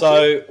goes, Clark.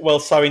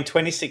 So in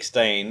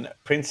 2016,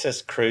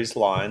 Princess Cruise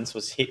Lines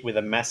was hit with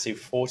a massive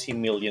 $40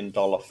 million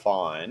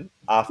fine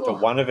after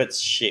one of its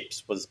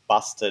ships was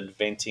busted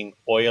venting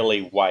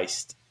oily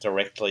waste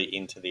directly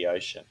into the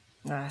ocean.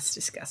 That's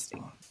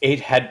disgusting.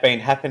 It had been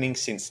happening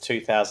since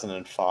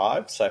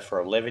 2005, so for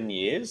 11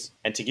 years.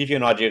 And to give you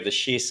an idea of the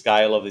sheer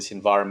scale of this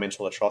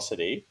environmental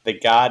atrocity, The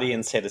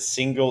Guardian said a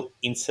single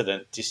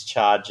incident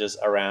discharges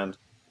around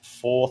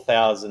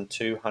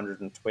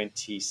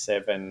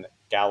 4,227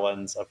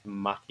 gallons of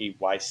mucky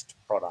waste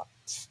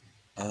products.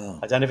 Oh.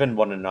 I don't even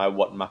want to know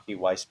what mucky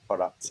waste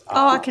products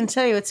Oh, are. I can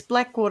tell you, it's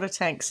black water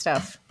tank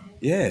stuff.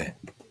 Yeah.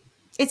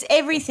 It's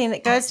everything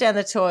that goes down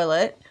the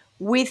toilet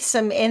with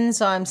some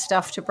enzyme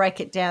stuff to break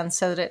it down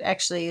so that it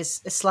actually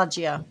is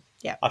sludgier.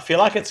 Yeah. I feel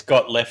like it's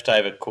got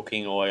leftover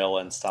cooking oil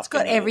and stuff. It's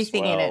got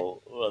everything in it.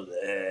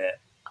 it.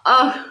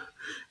 Oh,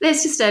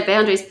 there's just no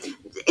boundaries.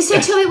 So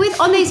tell me,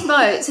 on these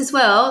boats as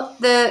well,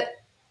 I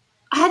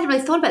hadn't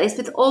really thought about this,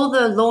 with all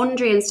the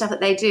laundry and stuff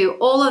that they do,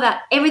 all of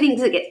that, everything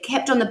that gets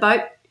kept on the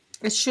boat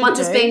It should once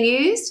do. it's being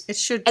used. It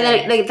should And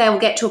do. then they will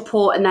get to a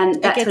port, and then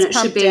that's gets when it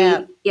should pumped be.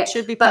 out. Yeah,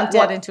 Should be but pumped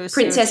what out into a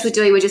Princess sewage. were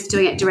doing, we're just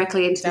doing it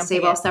directly into the sea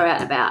Dumping whilst they're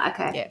out and about.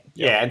 Okay. Yeah.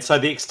 Yeah, and so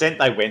the extent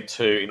they went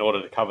to in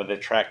order to cover their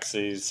tracks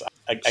is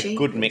a good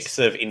Jeepers. mix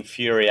of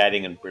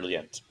infuriating and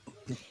brilliant.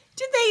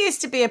 Did there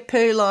used to be a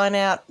poo line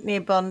out near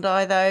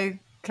Bondi though,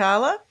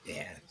 Carla?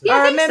 Yeah. Yeah,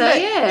 I think remember. so,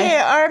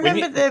 yeah. I When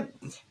remember there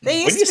used When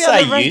you to be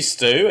on the say used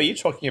to, are you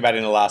talking about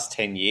in the last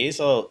 10 years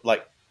or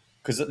like,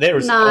 because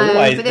there's No,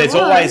 always but there's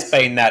there always was.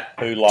 been that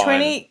poo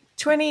line.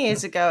 20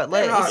 years ago at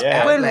There are least.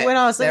 Yeah. When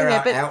I was looking there there,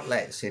 are but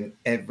outlets in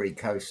every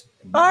coast.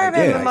 I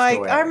remember Yeah.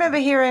 I remember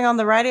hearing on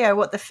the radio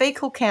what the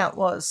fecal count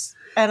was.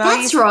 And I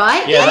That's used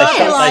right. Yeah, And they I'd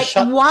shut- be like,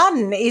 shut-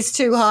 one is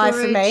too high for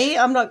Sewage. me.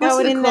 I'm not What's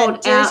going it in called?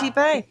 that dirty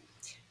bay.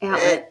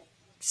 Outlet.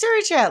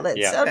 Sewage outlets.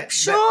 Yeah. I'm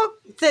sure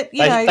that,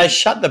 you know, They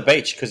shut the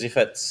beach because if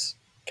it's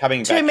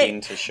coming Too back many-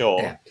 into shore,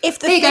 Yeah. if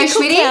the There you go,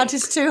 fecal Schmitty. count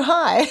is too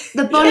high.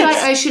 The Bondi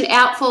Ocean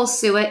Outfall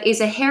Sewer is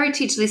a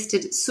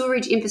heritage-listed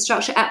sewerage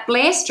infrastructure at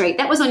Blair Street.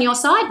 That was on your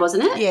side,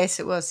 wasn't it? Yes,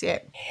 it was, yeah.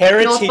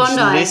 heritage North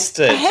Bondi.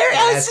 listed. I was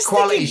That's just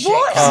quality thinking, shit.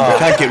 what? Oh. We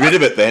can't get rid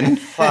of it then.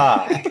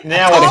 Fuck.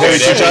 Now Oh, I'm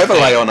Heritage shit.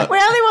 overlay on it. We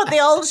only want the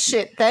old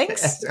shit,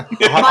 thanks.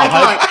 My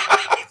God.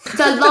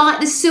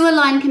 The sewer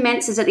line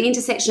commences at the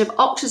intersection of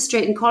Oxford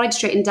Street and College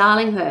Street in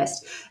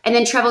Darlinghurst, and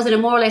then travels in a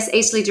more or less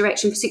easterly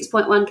direction for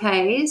 6.1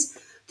 k's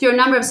through a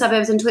number of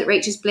suburbs until it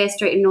reaches Blair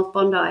Street in North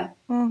Bondi.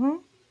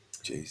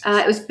 Jesus.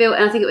 It was built,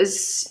 and I think it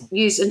was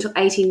used until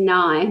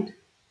 89.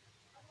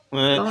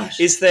 Gosh.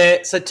 Is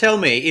there? So tell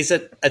me,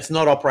 it's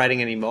not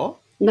operating anymore?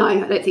 No, I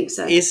don't think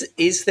so.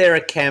 Is there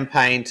a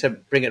campaign to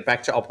bring it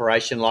back to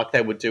operation like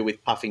they would do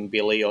with Puffing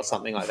Billy or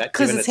something like that?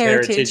 'Cause Given it's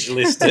heritage heritage.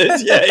 listed,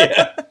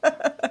 yeah.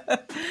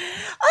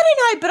 I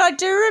don't know, but I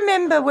do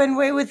remember when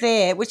we were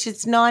there, which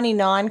is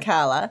 99,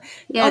 Carla,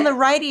 Yeah. on the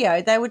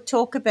radio, they would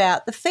talk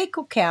about the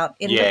fecal count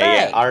in the Yeah,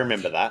 bay. yeah, I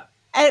remember that.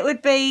 And it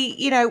would be,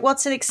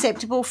 what's an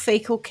acceptable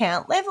fecal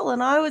count level?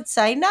 And I would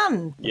say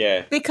none,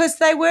 Yeah. because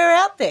they were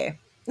out there.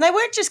 And they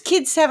weren't just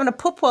kids having a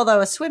poop while they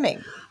were swimming.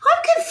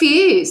 I'm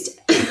confused.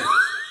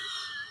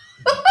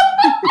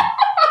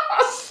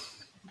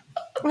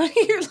 What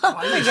are you Why are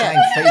laughing you at? saying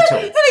fetal?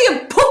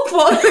 Having a poop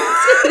one.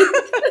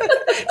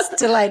 It's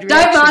delayed Don't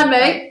reaction. mind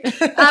me.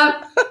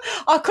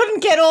 I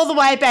couldn't get all the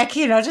way back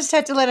in. I just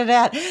had to let it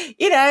out.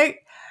 I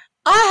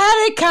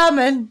had it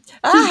coming.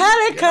 I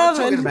had it You're not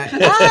talking coming. about-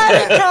 I had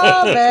it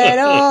coming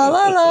all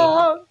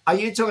along. Are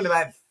you talking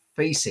about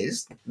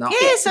feces? No.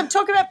 Yes, I'm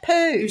talking about poo.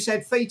 You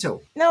said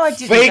fetal. No, I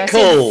didn't.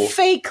 Fecal. I said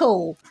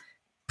fecal.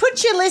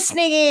 Put your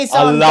listening ears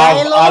I on,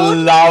 love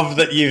Gaylord.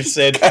 that you've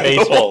said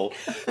fetal.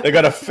 They've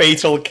got a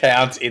fetal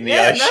count in the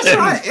ocean. That's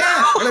right.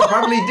 Yeah, well, it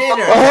probably did.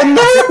 Oh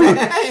no!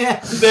 Yeah.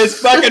 There's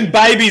fucking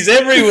babies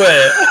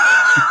everywhere.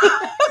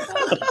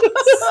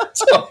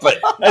 Stop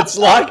it.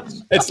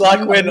 It's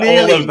like when all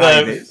Nearly of the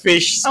babies.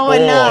 fish spawn. Oh,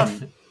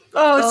 enough.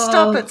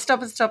 Oh,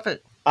 stop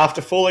it.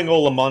 After fooling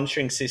all the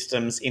monitoring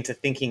systems into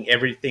thinking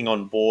everything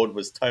on board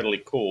was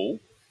totally cool,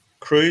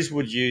 crews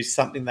would use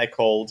something they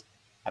called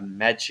a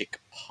magic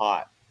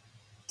pipe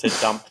to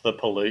dump the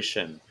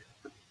pollution.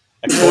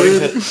 According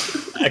to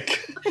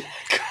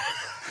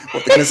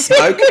What, they're going to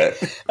smoke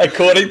it?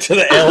 according to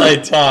the LA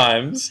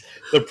Times,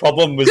 the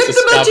problem was Get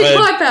the magic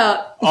discovered pipe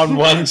out. on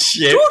one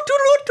ship.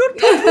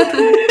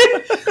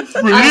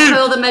 I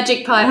feel the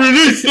magic pipe.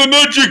 Release the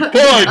magic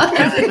pipe!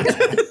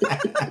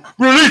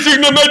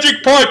 Releasing the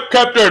magic pipe,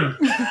 Captain!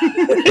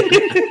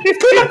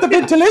 Clean up the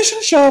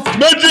ventilation shaft.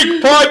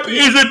 Magic pipe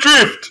is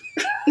adrift!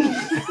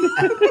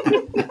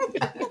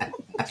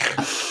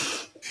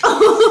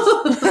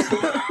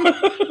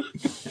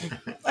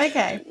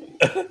 Okay.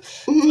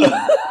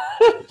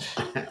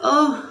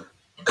 Oh,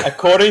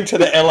 According to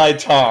the LA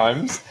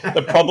Times,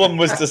 the problem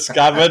was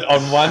discovered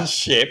on one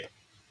ship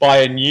by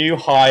a new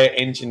hire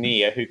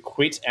engineer who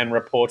quit and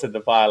reported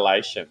the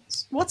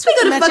violations. What's we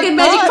with got the a fucking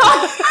magic magic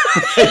pipe?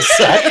 pipe.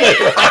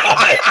 Exactly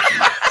right.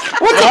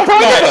 What's the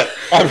point of it?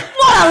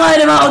 What a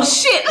load of old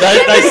shit.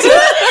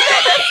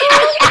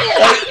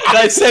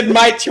 They said,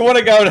 mate, do you want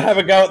to go and have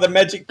a go at the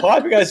magic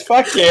pipe? He goes,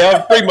 fuck yeah,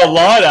 I'll bring my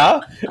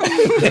lighter.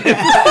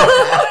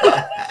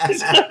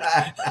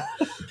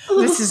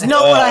 This is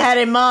not what I had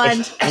in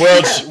mind.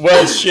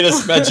 World's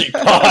shittest magic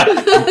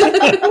pipe.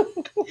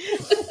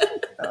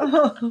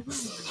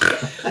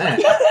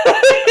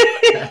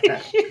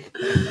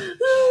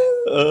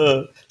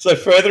 So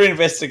further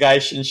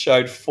investigation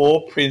showed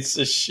 4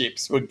 Princess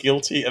ships were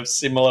guilty of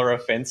similar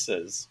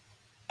offences.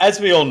 As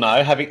we all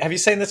know, have you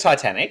seen the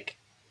Titanic?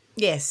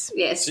 Yes.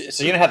 Yes.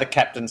 So you know how the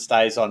captain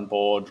stays on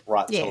board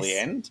right till Yes. the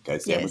end?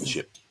 Goes down Yes. with the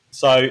ship.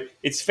 So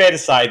it's fair to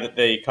say that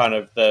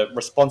the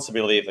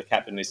responsibility of the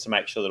captain is to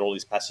make sure that all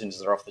his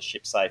passengers are off the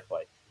ship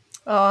safely.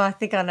 Oh, I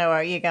think I know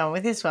where you're going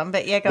with this one,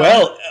 but yeah, go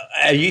Well, on.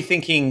 are you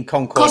thinking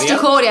Concordia?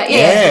 Costa Cordia,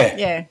 yeah.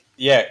 Yeah.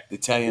 Yeah, The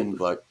Italian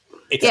bloke.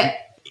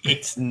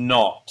 it's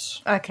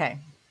not. Okay.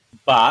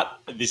 But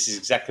this is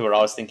exactly what I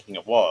was thinking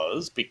it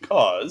was,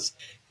 because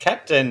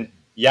Captain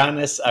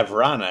Yanis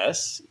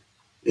Avranis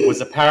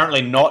was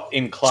apparently not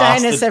in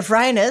class. Janus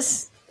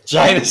Avranus.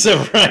 Janus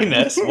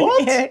Avranis.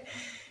 What? Yeah.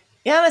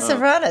 Janus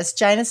Avranus.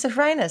 Janus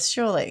Avranus,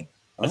 surely.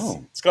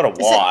 Oh. It's got a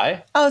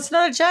Y. Oh, it's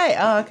not a J.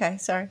 Oh, okay.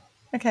 Sorry.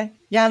 Okay.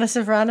 Janus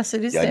Avranus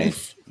it is then.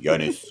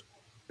 Jonas.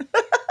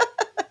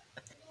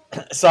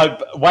 So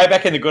way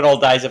back in the good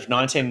old days of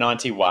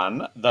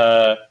 1991,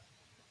 the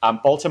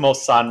Baltimore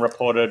Sun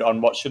reported on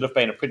what should have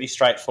been a pretty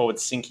straightforward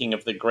sinking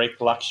of the Greek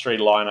luxury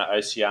liner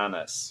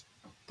Oceanus.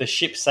 The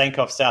ship sank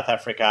off South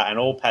Africa and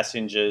all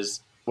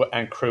passengers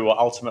and crew were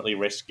ultimately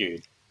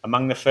rescued.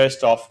 Among the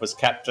first off was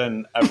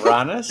Captain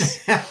Avranis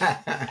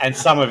and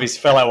some of his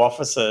fellow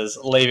officers,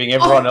 leaving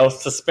everyone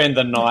else to spend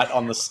the night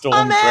on the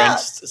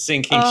storm-drenched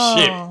sinking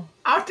ship. Oh.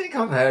 I think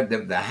I've heard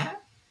of that.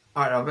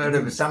 I've heard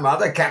of some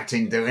other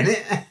captain doing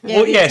it. Yeah,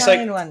 Well, the yeah, so-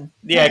 Italian one.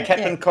 Yeah,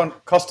 Captain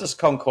Costas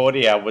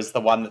Concordia was the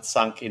one that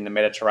sunk in the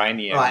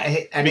Mediterranean.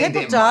 Right, and he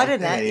People didn't died mind,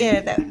 in that. did he?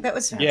 Yeah, that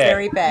was Yeah,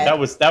 very bad.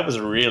 That was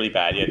really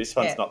bad. Yeah, this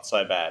one's Yeah. not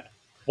so bad.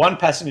 One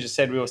passenger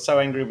said, "We were so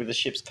angry with the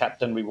ship's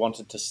captain, we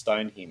wanted to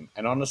stone him."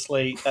 And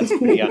honestly, that's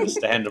pretty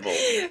understandable.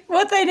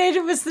 What they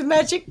needed was the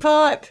magic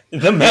pipe.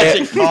 The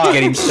magic To pipe.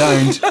 get him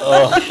stoned.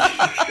 Oh,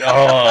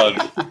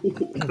 God.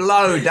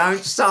 Blow,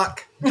 don't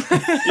suck.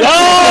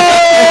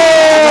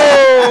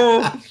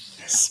 Oh!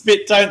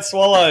 Spit, don't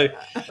swallow.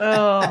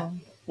 Oh.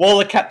 Well,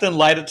 the captain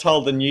later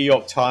told the New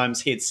York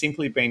Times he had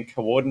simply been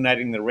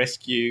coordinating the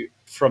rescue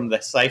from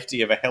the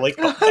safety of a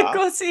helicopter. Of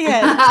course he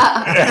had.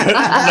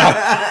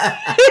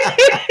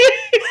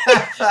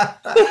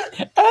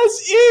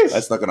 As if.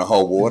 That's not going to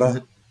hold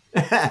water.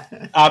 Of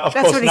That's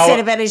course, what he no said one-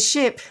 about his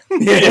ship.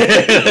 Yeah,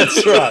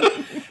 that's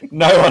right.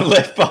 No one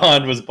left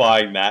behind was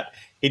buying that.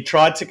 He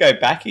tried to go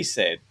back, he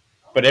said,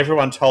 but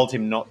everyone told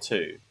him not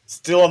to.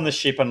 Still on the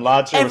ship and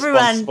largely Everyone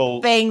responsible.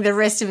 being the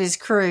rest of his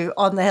crew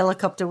on the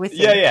helicopter with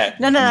him. Yeah,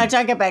 yeah. No,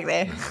 don't go back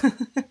there.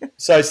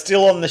 So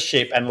still on the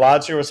ship and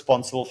largely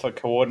responsible for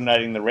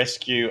coordinating the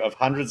rescue of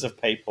hundreds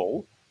of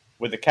people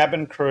with a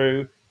cabin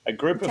crew, a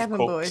group of Cabin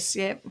cooks, boys,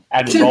 yep.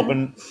 and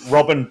Robin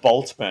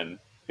Boltman,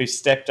 who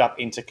stepped up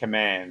into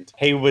command.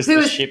 He was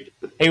the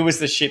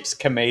ship's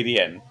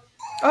comedian.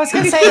 I was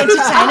going to say entertainer.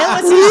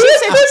 Was the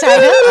ship's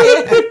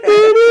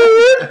entertainer?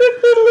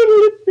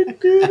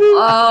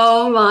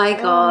 Oh my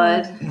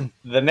God.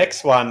 The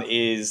next one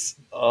is,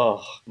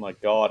 oh my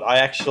God. I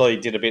actually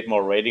did a bit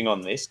more reading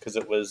on this because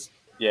it was,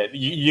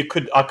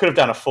 I could have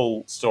done a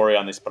full story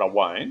on this, but I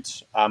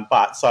won't.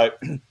 But so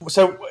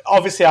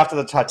obviously after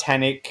the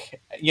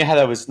Titanic, you know how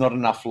there was not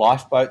enough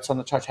lifeboats on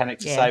the Titanic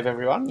to save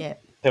everyone? Yeah.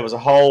 There was a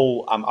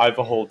whole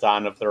overhaul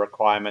done of the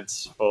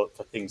requirements for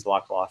things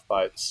like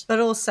lifeboats. But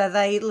also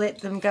they let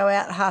them go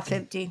out half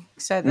empty.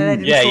 So they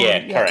didn't fall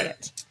in.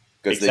 Correct.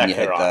 Because then you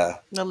Exactly had right.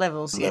 The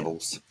levels, yeah.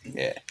 levels.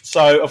 Yeah.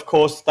 So, of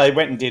course, they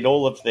went and did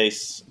all of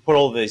this, put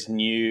all of these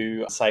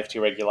new safety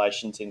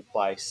regulations in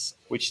place,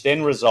 which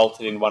then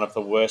resulted in one of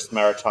the worst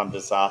maritime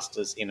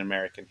disasters in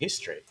American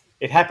history.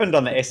 It happened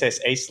on the SS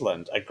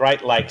Eastland, a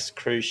Great Lakes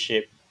cruise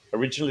ship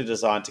originally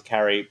designed to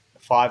carry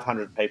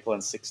 500 people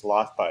and 6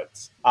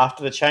 lifeboats.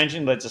 After the change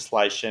in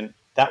legislation,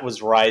 that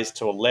was raised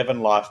to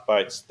 11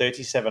 lifeboats,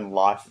 37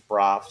 life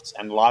rafts,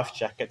 and life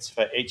jackets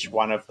for each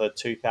one of the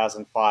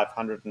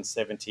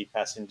 2,570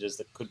 passengers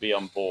that could be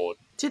on board.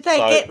 Did they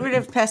get rid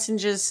of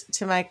passengers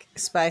to make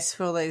space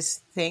for all these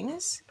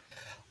things?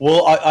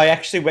 Well, I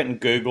actually went and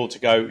Googled to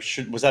go,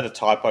 was that a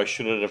typo?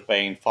 Should it have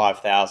been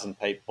 5,000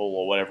 people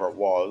or whatever it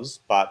was?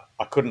 But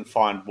I couldn't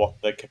find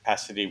what the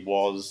capacity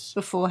was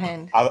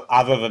Beforehand.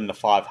 other than the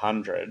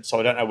 500. So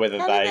I don't know whether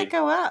How did that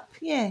go up?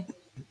 Yeah.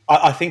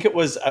 I think it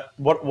was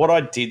what I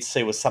did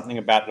see was something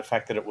about the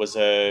fact that it was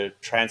a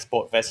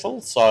transport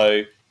vessel,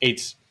 so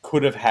it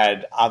could have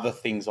had other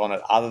things on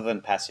it other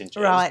than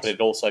passengers, Right. but it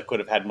also could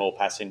have had more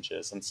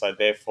passengers, and so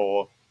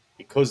therefore,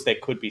 because there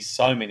could be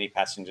so many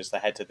passengers, they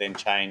had to then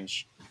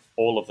change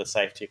all of the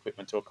safety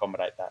equipment to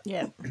accommodate that.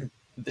 Yeah.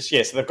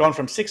 So they've gone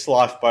from 6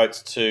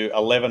 lifeboats to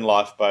 11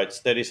 lifeboats,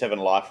 37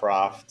 life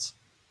rafts,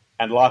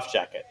 and life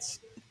jackets.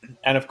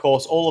 And of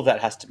course, all of that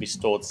has to be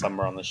stored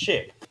somewhere on the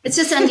ship. It's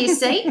just under your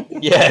seat.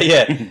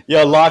 Yeah.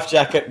 Your life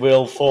jacket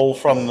will fall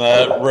from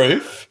the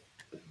roof.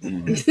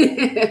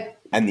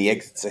 And the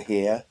exits are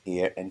here,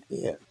 here, and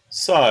here.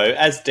 So,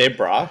 as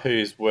Deborah,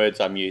 whose words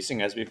I'm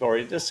using, as we've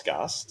already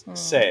discussed,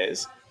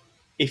 says,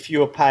 if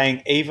you are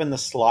paying even the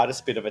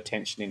slightest bit of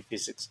attention in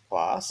physics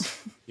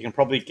class, you can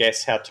probably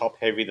guess how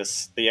top-heavy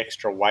the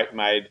extra weight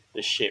made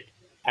the ship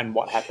and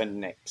what happened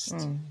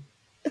next.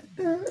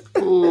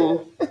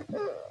 Oh.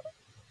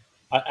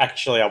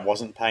 I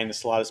wasn't paying the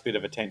slightest bit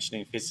of attention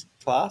in physics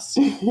class.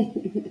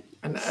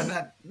 And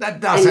that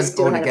And doesn't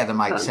still had altogether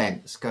make fun.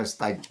 sense because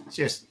they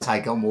just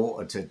take on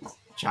water to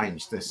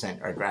change the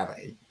centre of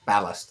gravity,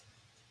 ballast.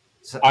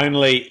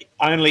 Only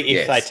if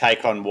Yes. they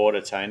take on water,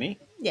 Tony.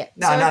 Yeah.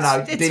 No, So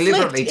no, it's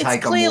deliberately flipped. take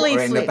It's on clearly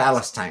water in the flipped.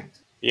 ballast tanks.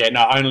 Yeah,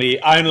 no, only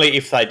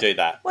if they do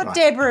that. What Right.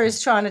 Deborah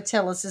is trying to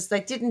tell us is they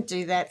didn't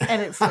do that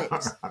and it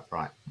flipped.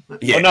 Right.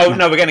 Yeah. Oh,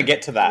 no, we're going to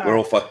get to that. We're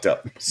all fucked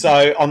up.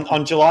 So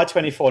on July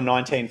 24,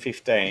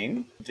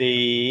 1915,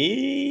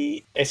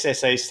 the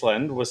SS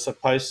Eastland was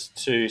supposed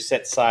to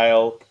set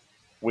sail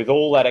with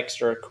all that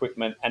extra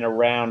equipment and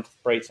around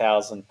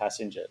 3,000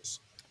 passengers.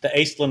 The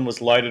Eastland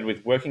was loaded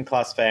with working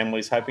class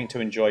families hoping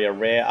to enjoy a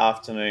rare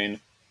afternoon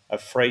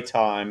of free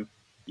time,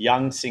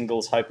 young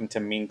singles hoping to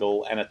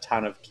mingle, and a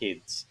ton of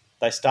kids.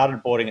 They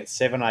started boarding at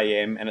 7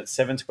 a.m. and at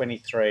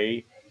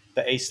 7:23,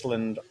 the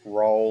Eastland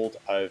rolled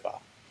over.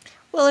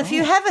 Well, if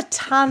you have a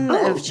ton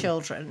of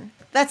children,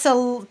 that's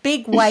a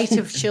big weight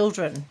of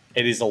children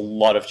It is a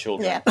lot of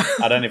children. Yeah.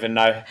 I don't even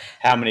know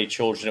how many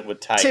children it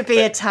would take. to be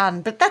but- a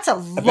ton, but that's a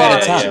lot a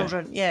of ton.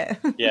 children. Yeah.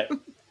 yeah.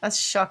 That's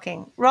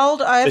shocking.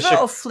 Rolled over Chi-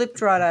 or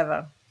flipped right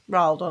over?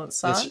 Rolled on its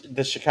side.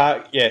 The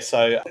Chicago,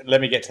 so let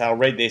me get to that. I'll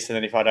read this, and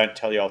then if I don't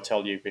tell you, I'll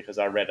tell you because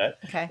I read it.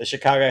 Okay. The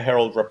Chicago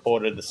Herald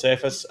reported the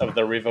surface of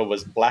the river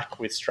was black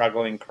with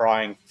struggling,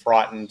 crying,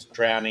 frightened,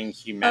 drowning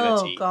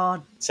humanity. Oh,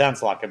 God.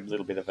 Sounds like a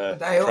little bit of a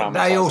They all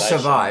dramatisation.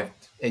 survived.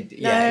 It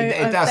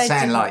does they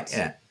sound didn't. like,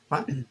 yeah.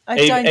 What? I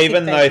don't Even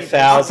think though they did.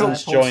 thousands I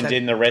thought Paul joined said-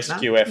 in the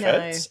rescue No?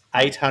 efforts,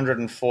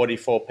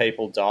 844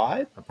 people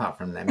died, Apart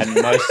from them. and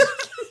most.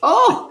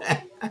 Oh,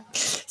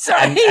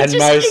 Sorry, and he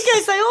most-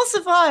 goes, they all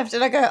survived.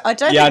 And I go, I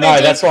don't Yeah, I think know. they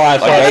did. That's why I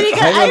And then thought. you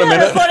go, Hang on a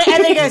minute. 840,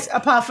 and then he goes,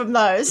 apart from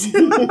those.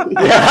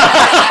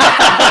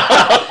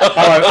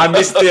 Oh, I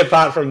missed the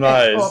apart from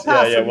those. Or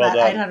apart from well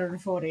that, done.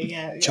 840,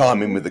 yeah.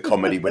 Chime in with the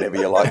comedy whenever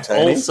you like,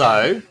 Tony.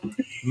 Also,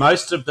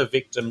 most of the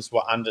victims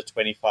were under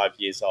 25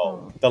 years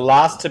old. The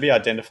last to be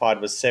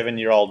identified was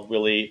 7-year-old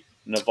Willie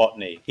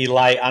Novotny. He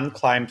lay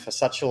unclaimed for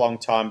such a long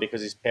time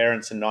because his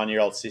parents and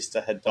 9-year-old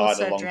sister had died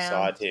Also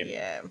alongside drowned. him.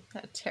 Yeah,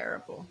 how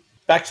terrible.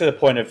 Back to the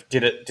point of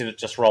did it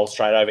just roll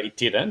straight over? It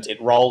didn't.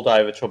 It rolled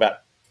over to about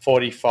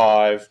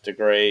 45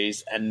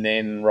 degrees and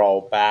then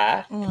rolled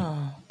back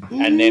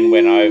and then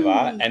went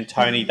over. And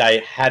Tony, they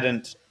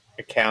hadn't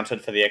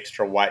accounted for the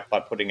extra weight by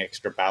putting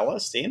extra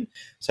ballast in.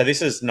 So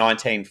this is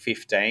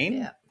 1915.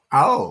 Yeah.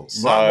 Oh,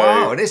 So-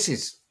 wow. This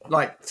is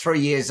like 3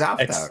 years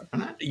after, It's-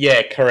 isn't it?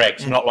 Yeah,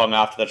 correct. Not long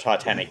after the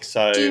Titanic.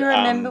 So Do you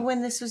remember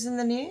when this was in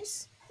the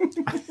news?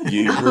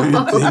 You rude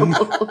thing.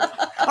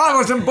 I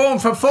wasn't born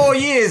for 4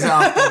 years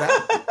after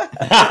that.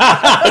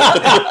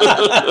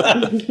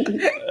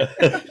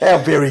 How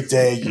very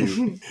dare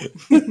you?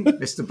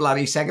 It's the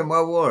bloody Second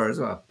World War as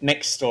well.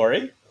 Next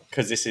story,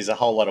 because this is a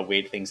whole lot of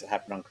weird things that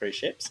happen on cruise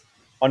ships.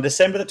 On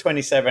December the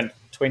 27th,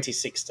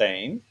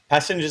 2016,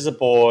 passengers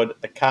aboard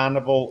the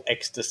Carnival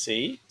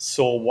Ecstasy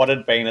saw what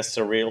had been a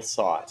surreal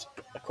sight.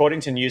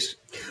 According to news...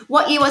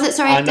 What year was it?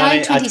 Sorry,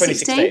 Dave,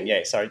 2016?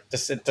 Yeah, sorry.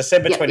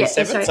 December Yep,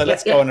 27th. sorry, So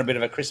let's yep, go yep. on a bit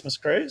of a Christmas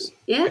cruise.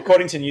 Yeah.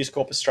 According to News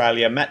Corp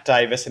Australia, Matt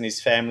Davis and his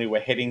family were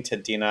heading to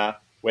dinner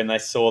when they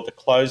saw the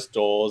closed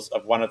doors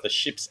of one of the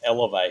ship's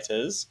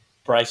elevators,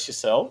 brace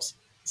yourselves,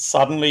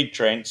 suddenly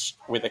drenched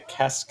with a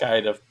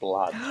cascade of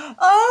blood.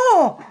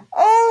 Oh,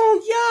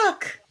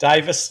 yuck.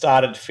 Davis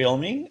started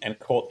filming and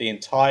caught the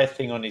entire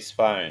thing on his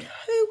phone.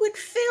 Who would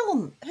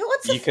film? How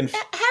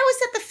is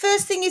that the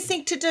first thing you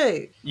think to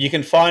do? You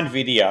can find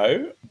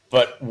video,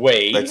 but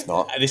we. Let's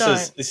not.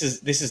 This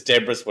is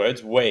Deborah's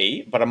words.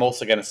 We, but I'm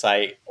also going to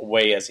say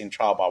we, as in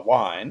Trial by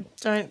Wine.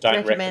 Don't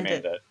recommend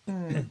it.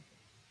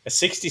 A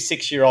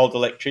 66-year-old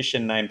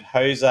electrician named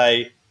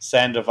Jose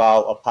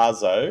Sandoval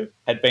Opazo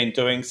had been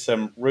doing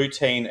some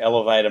routine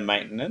elevator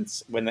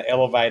maintenance when the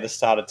elevator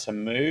started to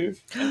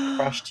move and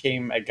crushed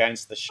him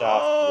against the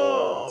shaft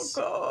walls.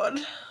 God.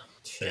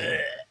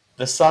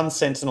 The Sun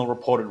Sentinel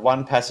reported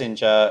one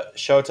passenger,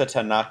 Shota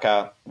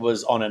Tanaka,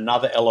 was on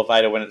another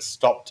elevator when it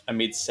stopped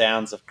amid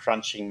sounds of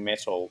crunching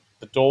metal.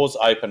 The doors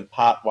opened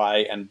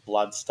partway and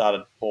blood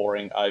started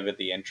pouring over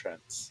the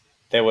entrance.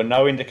 There were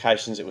no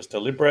indications it was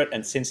deliberate,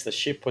 and since the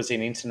ship was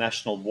in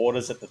international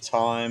waters at the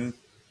time,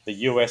 the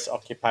US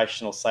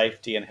Occupational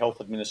Safety and Health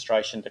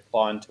Administration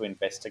declined to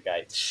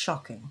investigate.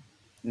 Shocking.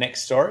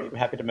 Next story. We're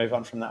happy to move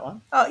on from that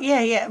one. Oh,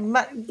 yeah.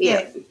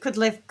 Could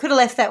have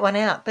left that one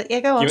out, but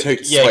yeah, go on. Given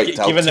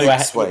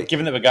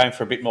that we're going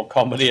for a bit more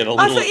comedy and a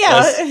little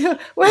less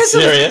we're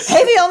serious.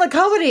 Heavy on the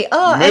comedy.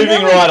 Oh, Moving and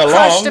then we right along.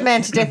 crushed a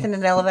man to death in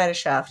an elevator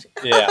shaft.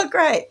 Yeah. Oh,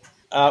 great.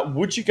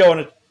 Would you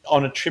go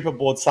on a trip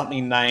aboard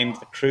something named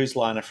the Cruise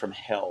Liner from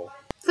Hell?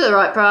 For the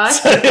right price.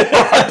 For the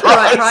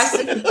right price.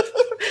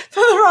 For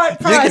the right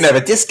price. You can have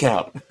a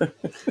discount.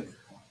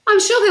 I'm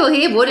sure people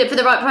here would, for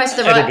the right price,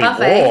 for the It'll right be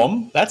buffet.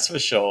 warm, that's for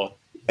sure.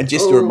 And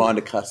just a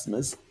reminder,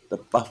 customers, the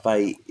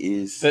buffet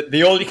is...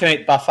 The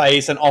all-you-can-eat buffet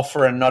is an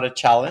offer and not a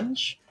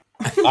challenge.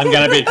 I'm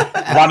going to be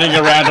running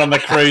around on the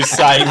cruise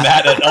saying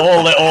that at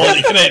all the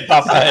all-you-can-eat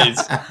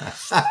buffets.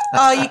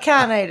 Oh, you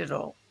can't eat it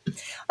all.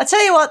 I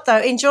tell you what,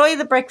 though, enjoy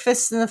the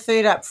breakfast and the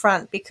food up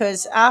front,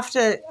 because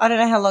after, I don't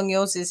know how long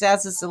yours is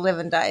is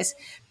 11 days,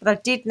 but I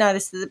did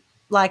notice that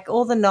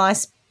all the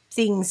nice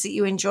things that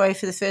you enjoy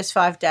for the first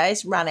 5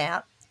 days run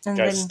out. And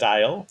Go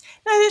stale.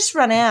 No, they just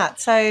run out.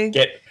 So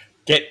Get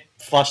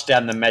flushed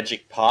down the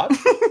magic pipe.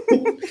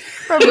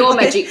 Your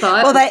magic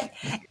pipe. Well,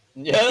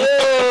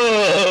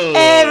 Oh!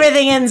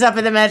 everything ends up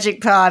in the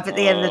magic pipe at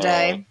the end of the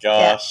day.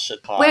 Gosh.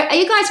 Where are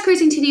you guys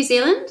cruising to New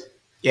Zealand?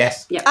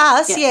 Yes. Yep.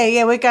 Us, Yep.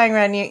 yeah, we're going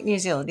around New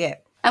Zealand, yeah.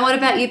 And what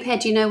about you,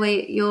 Pat? Do you know where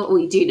you're... Well,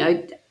 you do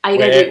know. Are you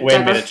We're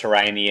going to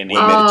Mediterranean.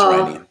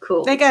 Mediterranean.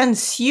 Cool. They're going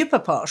super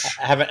posh.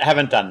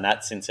 Haven't done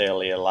that since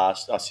early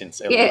last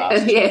Yeah.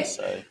 year.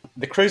 So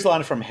the cruise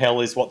liner from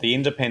Hell is what the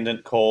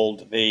Independent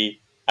called the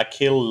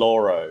Achille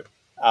Lauro,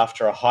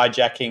 after a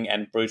hijacking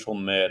and brutal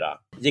murder.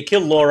 The Achille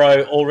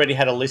Lauro already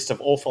had a list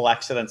of awful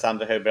accidents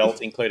under her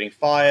belt, including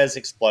fires,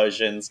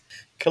 explosions,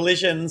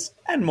 collisions,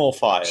 and more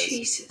fires.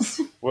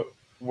 Jesus.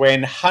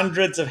 When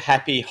hundreds of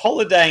happy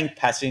holidaying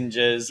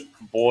passengers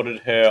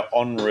boarded her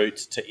en route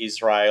to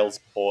Israel's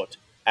port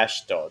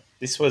Ashdod.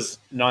 This was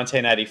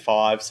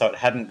 1985, so it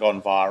hadn't gone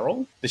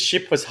viral. The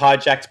ship was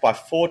hijacked by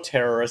 4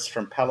 terrorists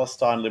from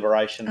Palestine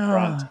Liberation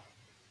Front.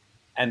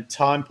 And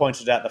Time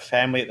pointed out the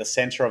family at the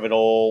centre of it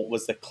all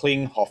was the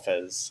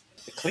Klinghofers.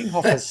 The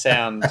Klinghofers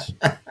sound...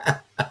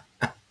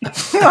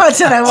 I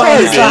don't know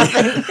why he's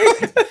laughing.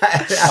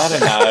 I don't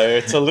know.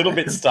 It's a little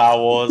bit Star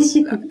Wars.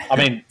 I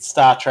mean,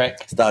 Star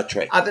Trek. Star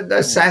Trek. I don't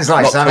know. Sounds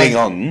like Not something.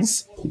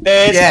 Klingons.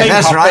 There's Yeah,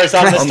 that's right.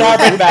 Klinghoffers on the On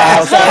starboard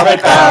bow,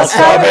 starboard bow,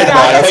 starboard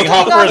bow.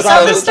 Klinghoffers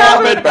on the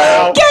starboard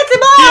bow. Get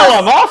them Peel off!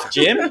 them off,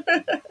 Jim.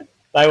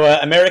 They were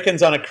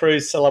Americans on a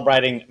cruise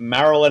celebrating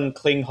Marilyn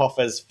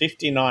Klinghoffer's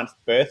 59th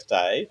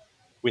birthday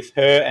with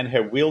her and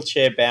her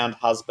wheelchair-bound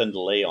husband,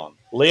 Leon.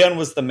 Leon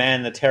was the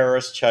man the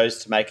terrorists chose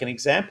to make an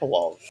example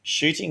of,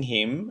 shooting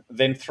him,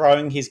 then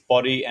throwing his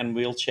body and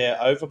wheelchair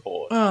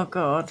overboard. Oh,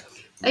 God.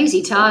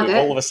 Easy target.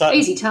 All of a sudden-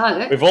 Easy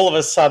target. We've all of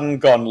a sudden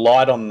gone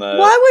light on the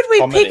Why would we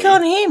comedy. pick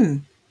on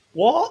him?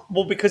 What?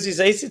 Well, because he's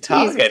easy to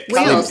target.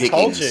 Wheels. Cummins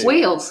told you.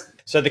 Wheels.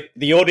 So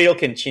the ordeal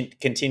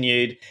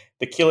continued.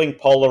 The killing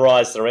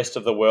polarised the rest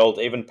of the world,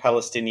 even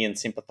Palestinian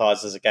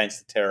sympathisers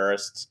against the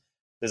terrorists.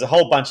 There's a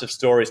whole bunch of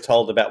stories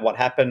told about what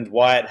happened,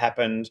 why it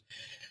happened,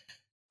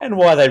 and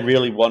what they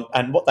really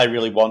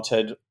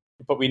wanted.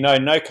 But we know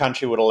no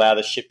country would allow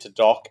the ship to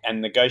dock, and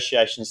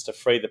negotiations to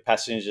free the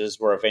passengers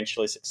were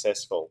eventually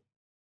successful.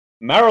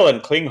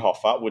 Marilyn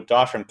Klinghoffer would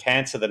die from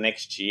cancer the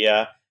next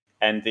year,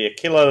 and the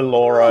Aquila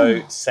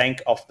Lauro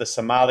sank off the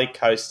Somali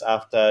coast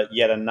after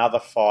yet another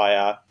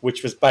fire,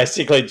 which was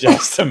basically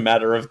just a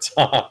matter of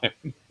time.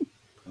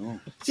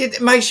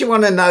 It makes you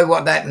want to know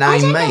what that name I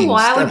don't means. know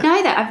why I would doesn't it?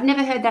 know that. I've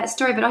never heard that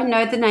story, but I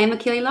know the name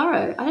Achille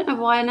Lauro. I don't know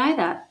why I know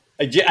that.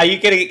 Are you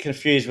getting it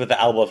confused with the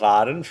Alba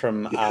Varden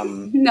from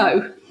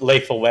No.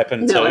 Lethal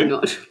Weapon 2? No, I'm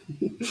not.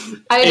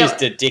 I He's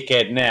don't know. the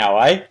dickhead now,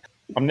 eh?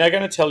 I'm now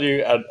going to tell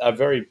you a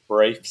very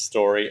brief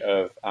story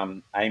of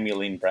Amy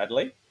Lynn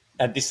Bradley.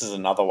 And this is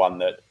another one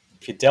that,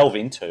 if you delve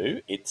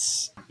into,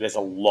 there's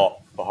a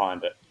lot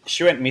behind it.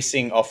 She went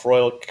missing off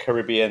Royal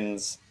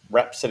Caribbean's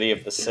Rhapsody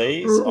of the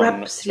Seas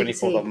on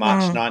 24th of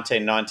March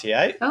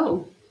 1998.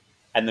 Oh.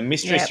 And the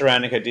mystery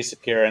surrounding her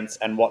disappearance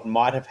and what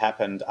might have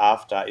happened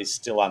after is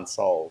still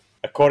unsolved.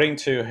 According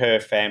to her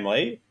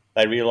family,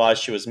 they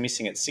realised she was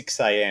missing at 6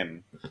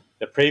 a.m.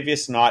 The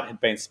previous night had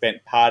been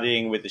spent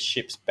partying with the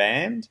ship's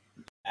band,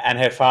 and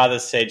her father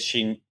said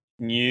she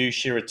knew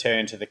she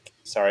returned to the...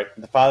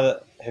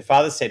 Her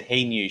father said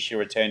he knew she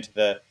returned to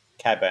the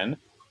cabin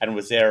and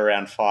was there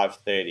around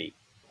 5:30.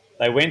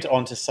 They went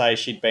on to say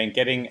she'd been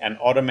getting an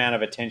odd amount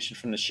of attention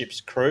from the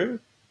ship's crew,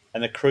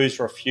 and the crew's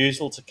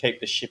refusal to keep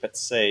the ship at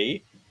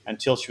sea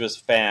until she was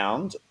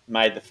found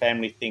made the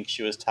family think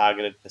she was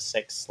targeted for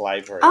sex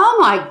slavery. Oh,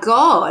 my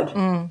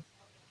God.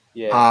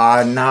 Yeah.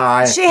 Oh,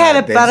 no. She had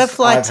a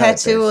butterfly I've heard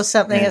tattoo this. or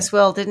something as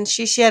well, didn't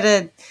she? She had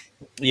a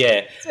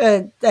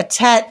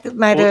tat that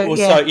made her.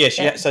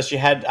 She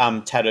had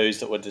tattoos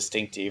that were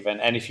distinctive,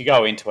 and if you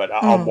go into it,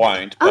 I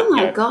won't. But, Oh,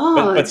 my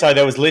God. But so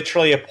there was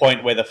literally a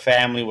point where the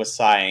family was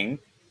saying,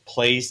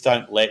 "Please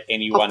don't let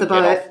anyone Off the get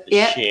boat, off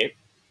the ship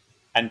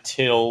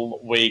until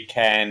we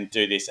can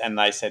do this." And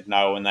they said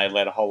no, and they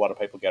let a whole lot of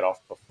people get off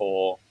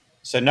before.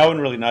 So no one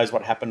really knows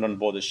what happened on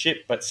board the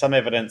ship, but some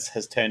evidence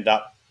has turned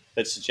up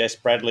that suggests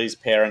Bradley's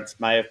parents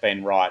may have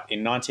been right.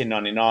 In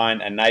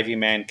 1999, a Navy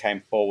man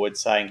came forward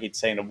saying he'd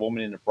seen a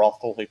woman in a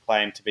brothel who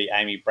claimed to be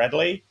Amy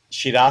Bradley.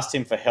 She'd asked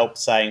him for help,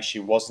 saying she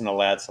wasn't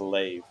allowed to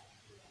leave.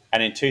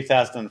 And in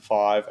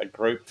 2005, a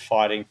group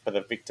fighting for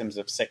the victims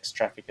of sex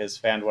traffickers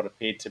found what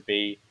appeared to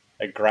be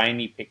a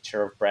grainy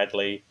picture of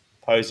Bradley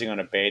posing on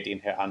a bed in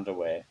her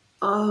underwear.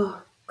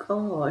 Oh,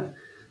 God.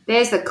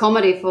 There's the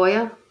comedy for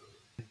you.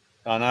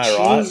 I know,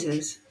 right?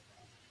 Jesus.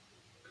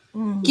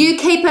 You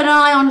keep an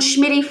eye on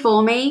Schmitty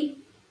for me.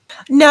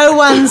 No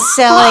one's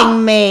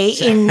selling me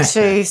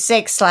into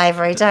sex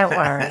slavery. Don't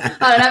worry.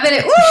 I don't know,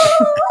 but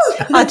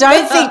woo! I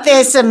don't think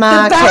there's a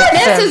market.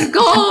 Baroness for is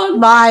gone.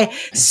 Well,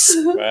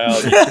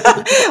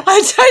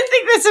 I don't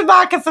think there's a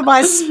market for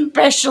my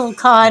special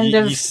kind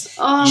of. you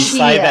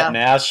say that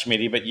now,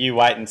 Schmitty, but you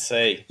wait and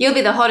see. You'll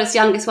be the hottest,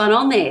 youngest one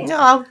on there.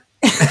 No,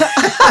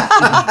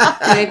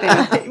 Maybe.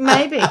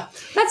 maybe.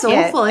 That's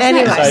Yeah, awful, isn't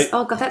anyway. it?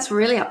 Oh, God, that's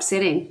really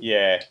upsetting.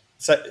 Yeah.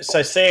 So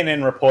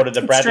CNN reported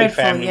the Bradley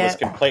dreadful, family yeah. was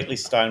completely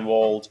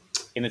stonewalled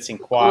in its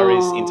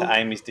inquiries into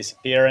Amy's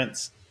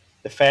disappearance.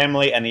 The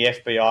family and the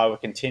FBI were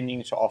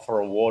continuing to offer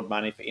reward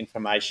money for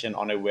information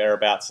on her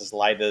whereabouts as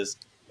late as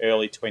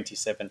early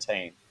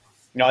 2017.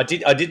 You know, I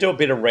did do a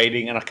bit of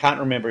reading, and I can't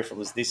remember if it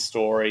was this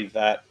story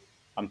that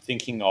I'm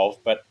thinking of,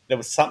 but there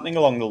was something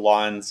along the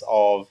lines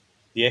of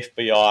the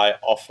FBI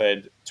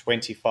offered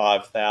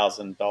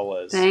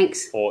 $25,000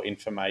 Thanks. for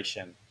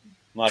information.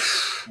 I'm like,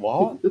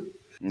 what?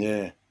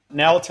 Yeah.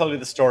 Now I'll tell you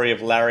the story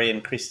of Larry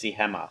and Christy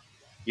Hammer.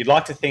 You'd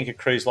like to think a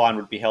cruise line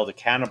would be held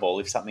accountable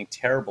if something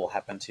terrible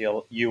happened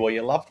to you or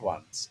your loved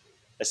ones,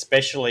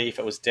 especially if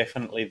it was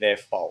definitely their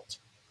fault.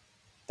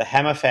 The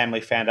Hammer family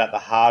found out the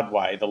hard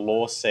way the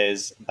law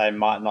says they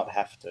might not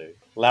have to.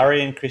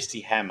 Larry and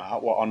Christy Hammer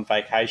were on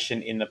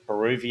vacation in the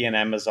Peruvian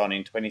Amazon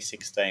in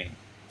 2016.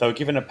 They were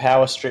given a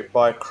power strip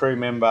by a crew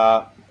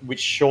member which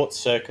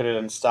short-circuited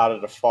and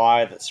started a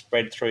fire that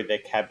spread through their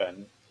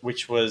cabin,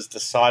 which was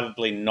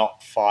decidedly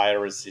not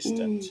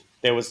fire-resistant.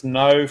 There was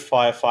no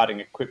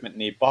firefighting equipment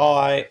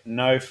nearby,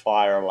 no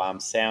fire alarm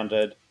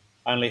sounded,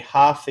 only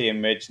half the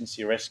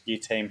emergency rescue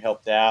team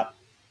helped out,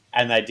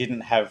 and they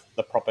didn't have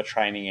the proper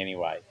training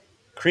anyway.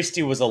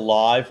 Christy was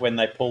alive when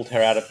they pulled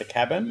her out of the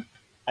cabin,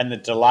 and the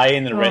delay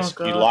in the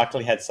rescue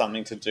likely had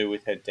something to do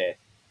with her death.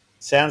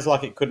 Sounds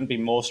like it couldn't be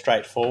more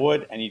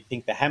straightforward, and you'd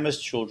think the Hammer's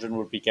children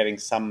would be getting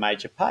some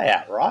major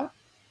payout, right?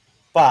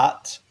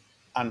 But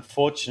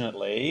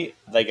unfortunately,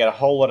 they get a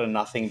whole lot of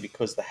nothing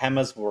because the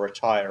Hammers were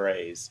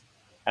retirees.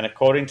 And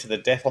according to the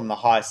Death on the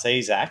High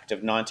Seas Act of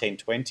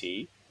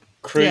 1920,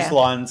 cruise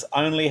lines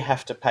only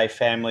have to pay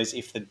families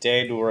if the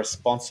dead were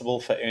responsible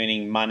for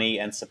earning money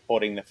and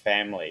supporting the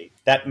family.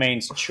 That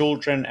means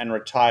children and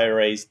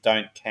retirees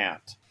don't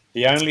count.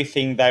 The only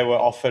thing they were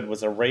offered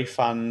was a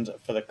refund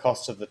for the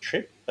cost of the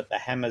trip, but the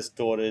Hammers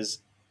daughters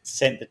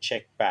sent the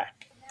check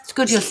back. It's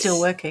good you're still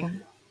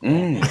working. I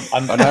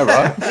know,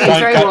 right? He's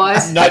very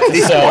wise. Note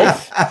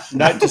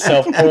to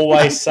self,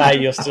 always say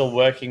you're still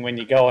working when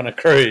you go on a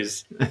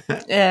cruise.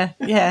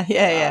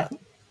 Yeah.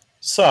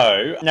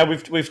 So now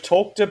we've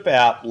talked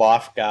about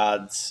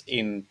lifeguards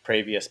in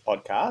previous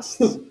podcasts.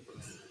 Do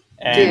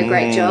a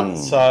great job.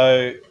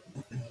 So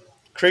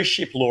cruise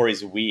ship law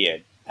is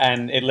weird,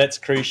 and it lets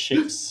cruise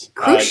ships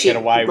get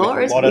away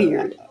with a lot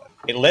of.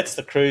 It lets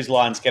the cruise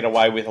lines get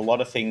away with a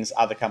lot of things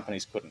other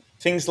companies couldn't.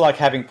 Things like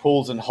having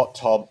pools and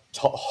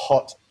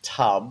hot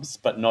tubs,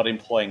 but not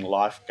employing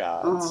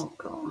lifeguards. Oh,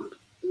 God.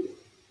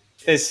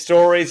 There's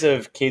stories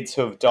of kids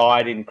who have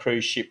died in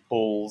cruise ship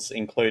pools,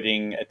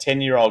 including a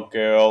 10-year-old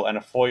girl and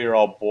a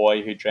 4-year-old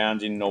boy who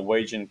drowned in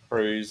Norwegian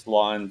Cruise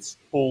Lines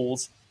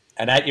pools.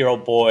 An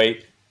 8-year-old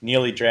boy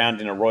nearly drowned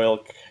in a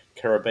Royal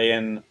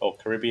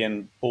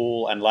Caribbean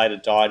pool and later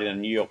died in a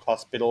New York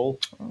hospital.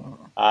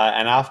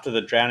 And after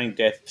the drowning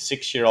death of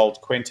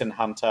 6-year-old Quentin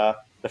Hunter,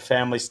 the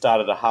family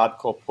started a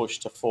hardcore push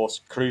to force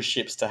cruise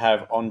ships to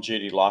have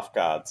on-duty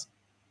lifeguards.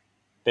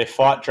 Their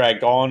fight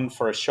dragged on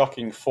for a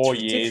shocking 4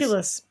 years.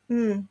 Ridiculous.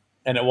 And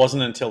it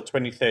wasn't until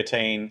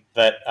 2013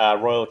 that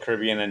Royal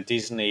Caribbean and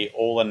Disney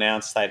all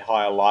announced they'd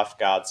hire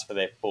lifeguards for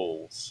their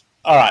pools.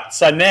 All right,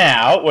 so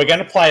now we're going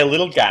to play a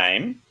little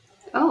game.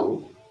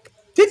 Oh.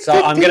 So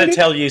I'm going to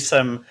tell you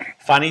some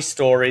funny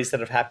stories that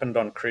have happened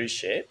on cruise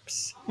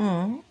ships.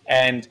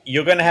 And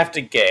you're going to have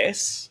to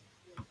guess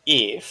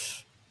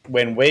if,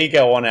 when we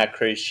go on our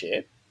cruise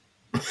ship,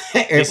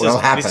 It will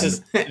happen.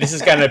 This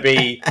is going to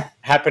be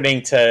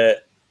happening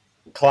to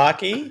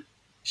Clarky,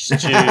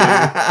 Stu,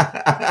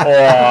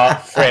 or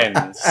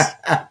friends.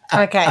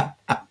 Okay.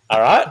 All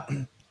right.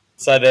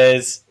 So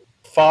there's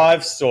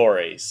 5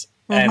 stories,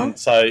 and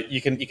so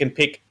you can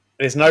pick.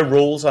 There's no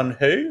rules on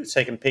who, so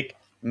you can pick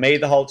me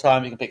the whole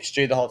time. You can pick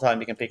Stu the whole time.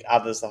 You can pick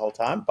others the whole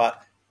time,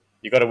 but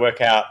you got to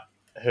work out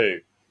who.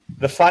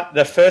 The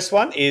first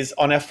one is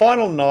on our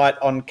final night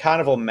on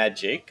Carnival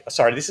Magic.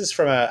 Sorry, this is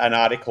from an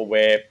article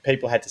where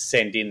people had to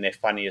send in their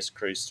funniest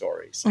cruise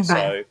stories.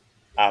 So,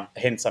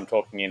 hence I'm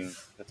talking in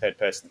the third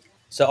person.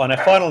 So on our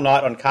final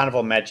night on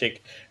Carnival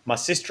Magic, my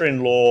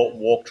sister-in-law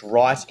walked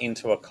right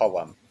into a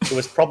column. It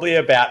was probably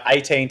about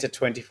 18 to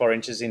 24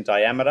 inches in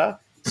diameter,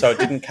 so it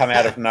didn't come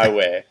out of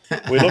nowhere.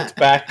 We looked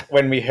back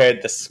when we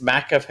heard the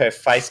smack of her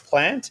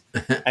faceplant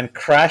and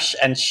crash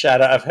and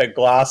shatter of her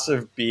glass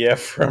of beer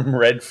from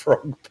Red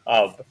Frog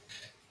Pub.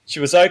 She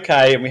was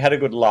okay and we had a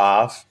good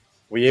laugh.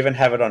 We even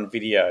have it on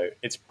video.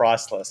 It's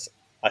priceless.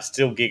 I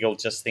still giggle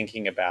just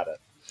thinking about it.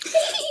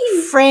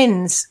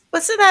 Friends.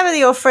 What's the name of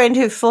your friend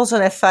who falls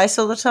on her face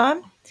all the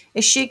time?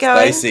 Is she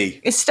going? Stacey.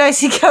 Is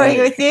Stacey going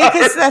with you?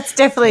 Because that's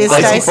definitely a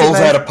Stacey Stacey falls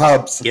move. out of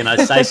pubs. You know,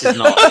 Stacey's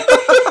not.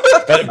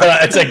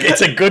 but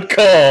it's a good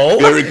call.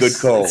 Very good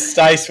call.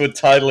 Stace would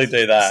totally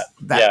do that.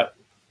 Yeah.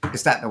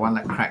 Is that the one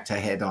that cracked her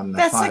head on the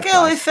That's fireplace? the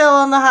girl who fell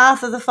on the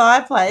hearth of the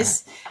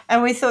fireplace,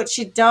 and we thought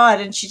she'd died,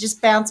 and she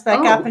just bounced back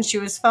up, and she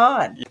was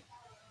fine.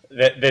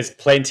 There's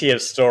plenty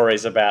of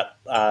stories about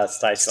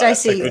Stacey.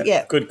 Stacey, So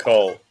yeah. Good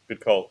call. Good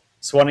call.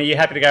 Swan, are you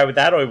happy to go with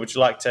that, or would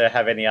you like to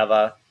have any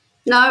other?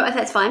 No,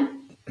 that's fine.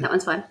 That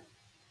one's fine.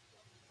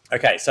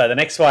 Okay, so the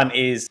next one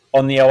is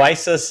on the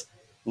Oasis,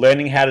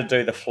 learning how to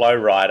do the flow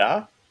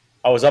rider.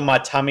 I was on my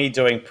tummy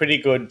doing pretty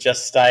good,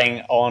 just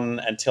staying on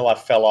until I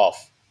fell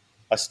off.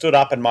 I stood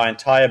up and my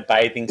entire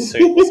bathing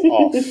suit was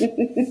off.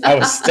 I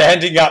was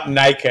standing up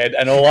naked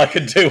and all I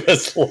could do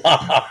was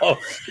laugh.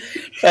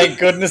 Thank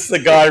goodness the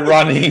guy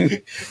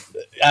running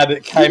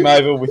came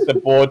over with the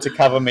board to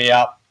cover me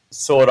up,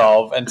 sort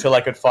of, until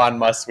I could find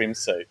my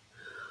swimsuit.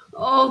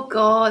 Oh,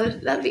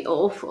 God. That'd be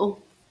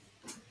awful.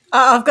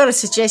 Oh, I've got a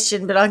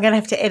suggestion, but I'm going to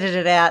have to edit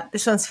it out.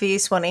 This one's for you,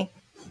 Swanee.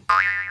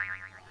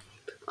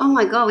 Oh,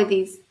 my God, with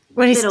these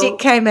When his little... dick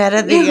came out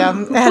of the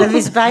out of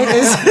his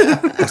bathers.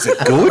 Was it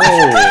good?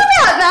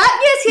 About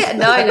that? Yes, yeah.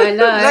 No.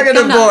 Look at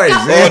the Gum-nut. boys.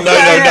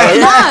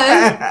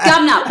 No.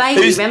 Gum-nut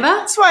baby, remember?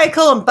 That's why I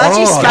call him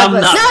budgie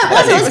scrubbers. No, it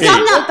wasn't. It was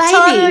Gum-nut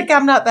baby.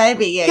 Gum-nut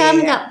baby, yeah.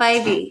 Gum-nut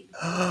baby.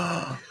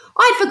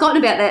 I'd forgotten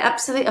about that.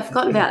 Absolutely. I've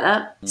forgotten about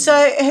that. So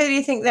who do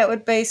you think that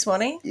would be,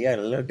 Swanee? You got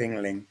a little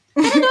ding-a-ling.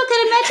 I don't know. I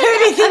can imagine. Who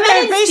do you think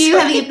that'd be, Stu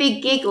Swanee? having a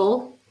big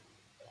giggle.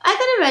 I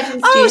can imagine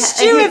Stu. Oh,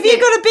 Stu, have you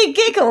got a big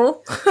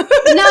giggle?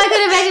 No, I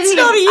can imagine It's him.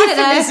 not a I don't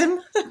know. euphemism.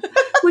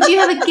 Would you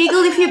have a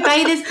giggle if your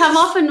bathers come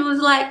off and was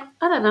like,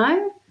 I don't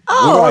know. Would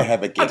Oh, I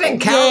have a I giggle?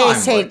 think Caroline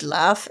yes, would. he'd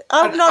laugh.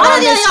 I'm not I on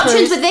don't know this the options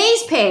cruise. with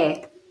these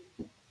pair.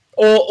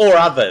 Or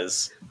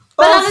others.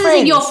 But Or other than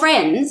friends. your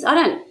friends, I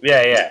don't.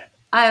 Yeah.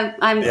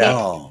 I'm. Yeah.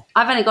 Oh.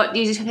 I've only got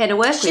you just compared to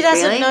work She with,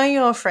 doesn't really. know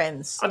your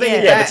friends. I think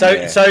Yeah, but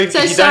Yeah. so if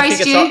So you sorry, don't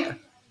think Stu. if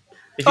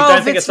you Oh, don't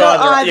if think it's it's not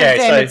either, either,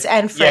 then it's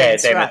and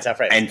friends, Yeah, then right. it's our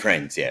friends. And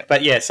friends, yeah.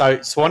 But yeah,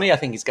 so Swanee, I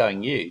think is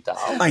going you, Dale.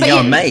 Oh, But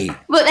yeah, yeah. me.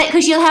 Well,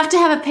 because you'll have to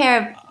have a pair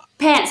of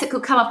pants that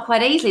could come off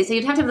quite easily. So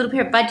you'd have to have a little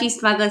pair of budgie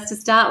smugglers to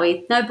start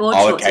with. No board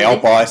Oh, shorts. okay, really.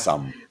 I'll buy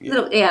some. Yeah.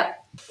 Little, yeah.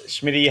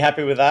 Schmidt, are you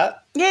happy with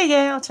that?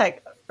 Yeah, I'll take.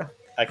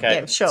 Okay.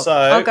 Yeah, sure. So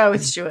I'll go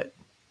with Stuart.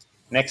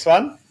 next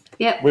one.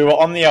 Yep. We were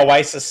on the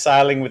Oasis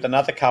sailing with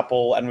another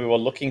couple and we were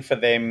looking for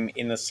them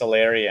in the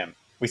solarium.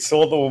 We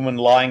saw the woman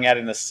lying out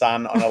in the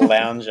sun on a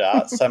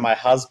lounger, so my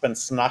husband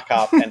snuck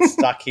up and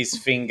stuck his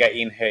finger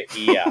in her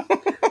ear.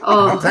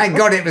 Oh, Thank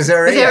God it was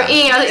her was there ear. an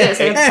ear? I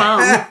think that's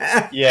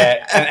her palm.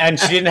 Yeah, and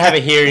she didn't have a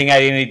hearing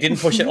aid in. He didn't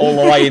push it all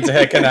the way into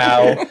her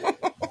canal.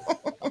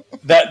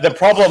 The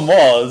problem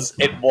was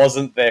it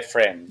wasn't their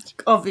friend.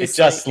 Obviously. It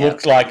just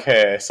looked like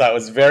her. So it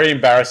was very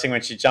embarrassing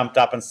when she jumped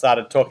up and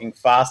started talking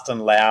fast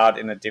and loud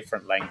in a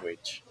different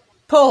language.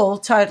 Paul,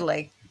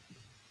 totally.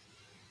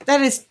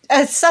 That is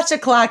such a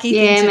Clarky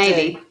Yeah, thing to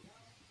maybe. do.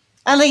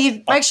 Only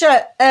you make sure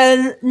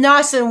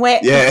nice and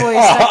wet Yeah. before you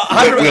Oh, start.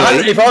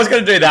 100, if I was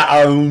going to do that,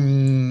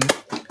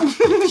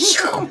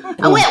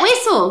 A wet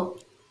whistle.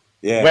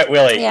 Yeah. Wet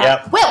Willy, Yeah.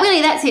 yep. Wet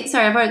Willy, that's it.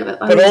 Sorry, I've already got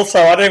But also,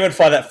 I don't even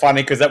find that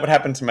funny because that would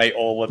happen to me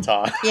all the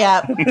time.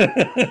 Yeah.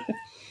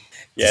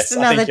 Yes, Just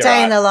another I think you're day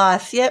right. in the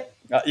life. Yep.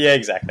 Yeah,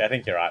 exactly. I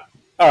think you're right.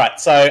 All right,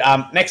 so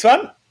next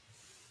one.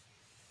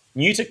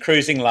 New to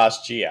cruising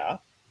last year,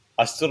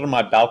 I stood on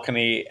my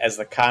balcony as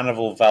the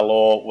Carnival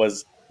Valor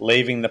was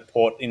leaving the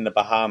port in the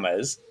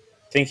Bahamas,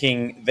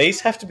 thinking these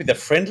have to be the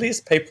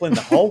friendliest people in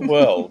the whole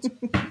world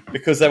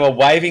because they were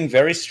waving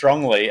very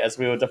strongly as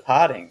we were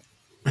departing.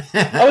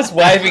 I was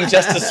waving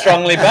just as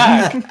strongly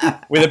back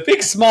with a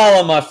big smile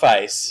on my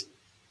face.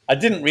 I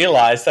didn't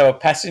realise they were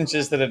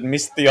passengers that had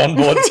missed the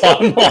onboard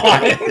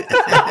timeline.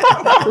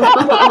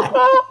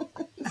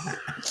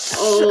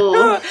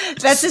 Oh,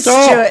 That's a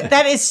Stop. Stuart.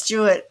 That is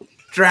Stuart.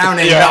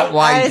 Drowning, Yeah. not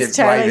That waving. is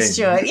totally waving.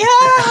 Stuart. Yeah.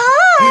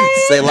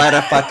 Hi. See you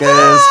later,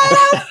 fuckers.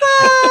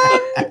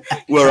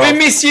 We're We off.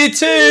 miss you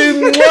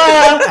too.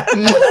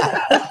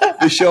 Mwah.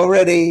 Fish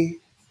already.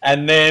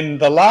 And then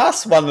the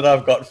last one that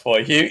I've got for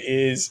you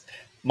is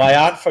my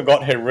aunt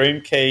forgot her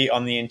room key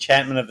on the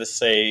Enchantment of the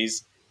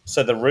Seas,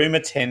 so the room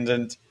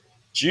attendant,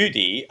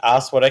 Judy,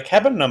 asked what her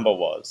cabin number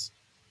was.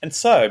 And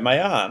so my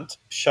aunt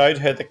showed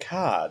her the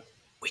card,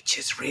 which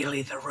is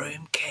really the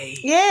room key.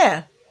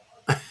 Yeah.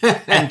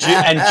 And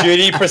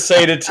Judy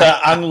proceeded to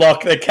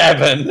unlock the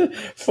cabin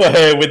for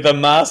her with the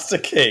master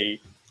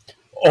key.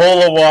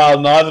 All the while,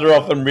 neither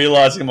of them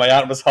realising my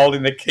aunt was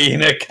holding the key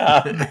in her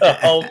card,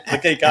 the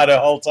key card her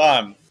whole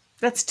time.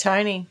 That's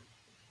Tony.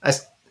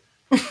 That's...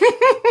 No,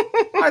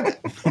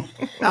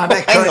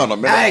 that Hang could, on a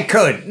minute. No, it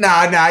could.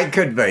 No, it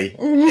could be.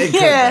 It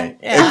could Yeah. be.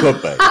 It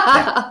could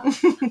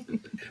be.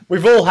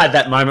 We've all had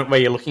that moment where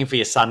you're looking for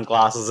your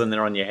sunglasses and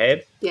they're on your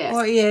head. yes.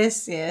 Oh,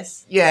 yes,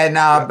 yes. Yeah,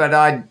 no,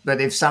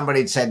 but if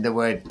somebody said the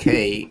word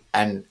key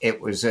and it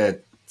was a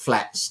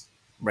flat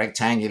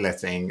rectangular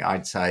thing,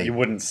 I'd say You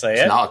wouldn't see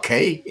it's it. not a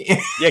key.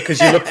 Yeah, because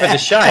you look for the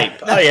shape.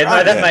 Oh, yeah,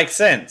 no, that makes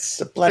sense.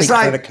 It's a bloody It's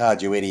like- credit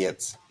card, you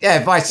idiots. Yeah,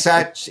 if I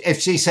search, if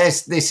she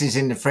says this is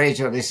in the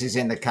fridge or this is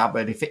in the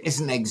cupboard, if it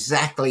isn't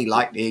exactly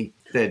like the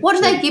What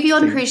do they give you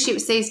on the- cruise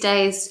ships these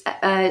days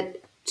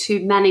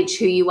to manage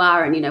who you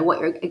are and, what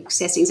you're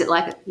accessing? Is it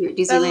like you're at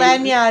A Disneyland?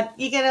 lanyard.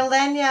 You get a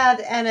lanyard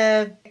and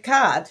a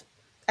card.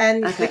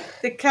 And Okay.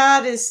 the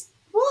card is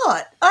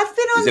what? I've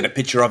been on. Is it a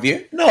picture of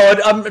you? No,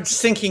 I'm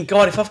just thinking,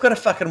 God, if I've got to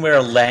fucking wear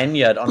a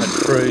lanyard on a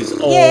cruise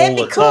all Yeah,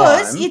 the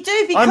because time, you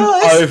do, I'm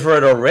because over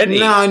it already.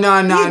 No, you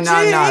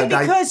do, they-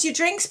 because your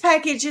drinks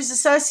package is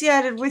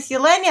associated with your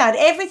lanyard.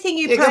 Everything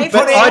you You pay can for.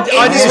 put it I in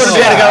just want to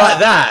be able to go like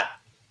that.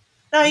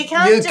 No, you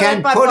can't You do can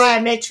it by put it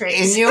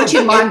biometrics. in your Put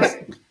your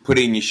mind- Put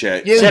it in your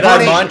shirt. you can Jedi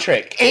put it mind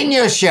trick. in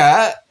your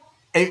shirt,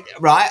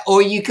 right?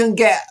 Or you can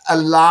get a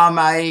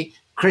lame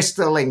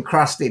crystal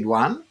encrusted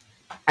one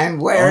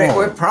and wear it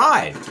with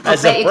pride.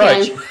 As bet a you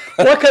brooch.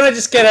 can. Why can't I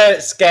just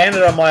scan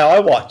it on my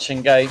iWatch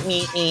and go,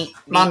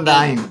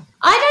 Mundane.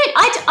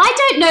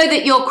 I don't know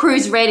that you're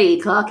cruise ready,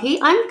 Clarky.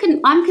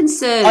 I'm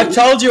concerned. I've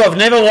told you I've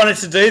never wanted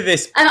to do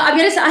this. and I'm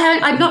going to say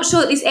I'm not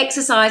sure that this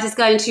exercise is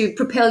going to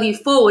propel you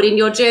forward in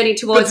your journey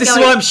towards. But this is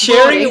going why I'm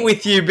sharing boarding. it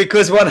with you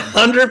because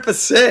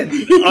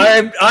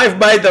 100% I've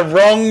made the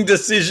wrong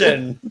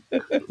decision.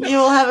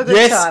 You'll have a good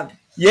Yes, time.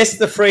 yes,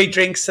 the free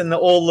drinks and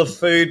all the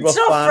food were It's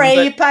not fun. free.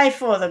 but- You pay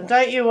for them.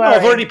 Don't you No, worry.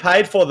 I've already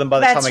paid for them by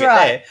the That's time I right.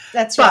 get there.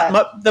 That's but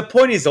right. the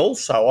point is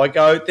also, I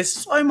go, there's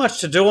so much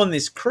to do on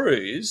this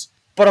cruise,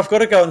 but I've got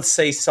to go and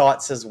see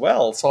sights as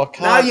well. So I No,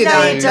 can't. you No,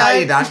 don't. you No,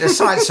 you don't. don't. The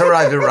sites are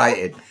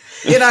overrated.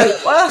 You know,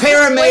 Well, we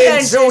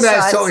pyramids, don't do all that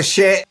sites. sort of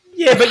shit.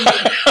 Yeah, but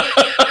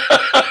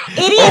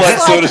Idiots that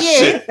like sort of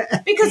you,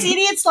 because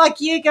idiots like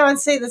you go and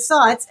see the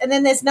sights, and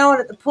then there's no one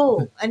at the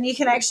pool, and you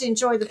can actually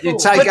enjoy the pool. You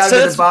take But so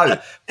over the boat.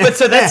 but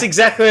so that's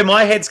exactly where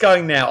my head's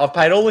going now. I've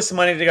paid all this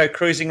money to go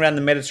cruising around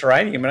the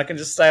Mediterranean, and I can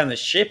just stay on the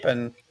ship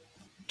and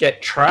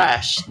get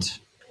trashed.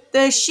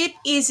 The ship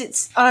is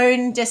its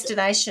own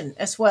destination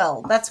as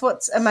well. That's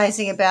what's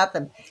amazing about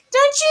them.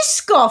 Don't you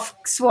scoff,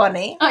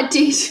 Swanee? I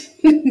did.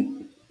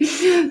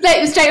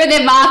 Straight with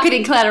their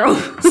marketing collateral.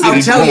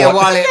 I'll tell you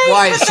why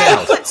it They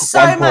sells. put so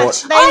One much.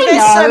 port. They I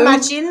invest so know.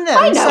 much in them.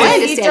 I know, So I you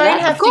understand don't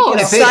that, have of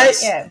course. to get off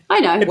It's- it. Yeah. I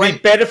know. It'd be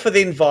better for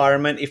the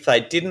environment if they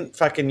didn't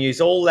fucking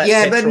use all that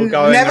Yeah, but petrol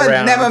going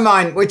around. never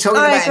mind. We're talking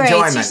I about agree. It's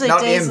enjoyment, usually not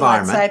the diesel,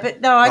 environment. I'd say.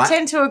 But no, I Right?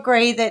 tend to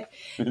agree that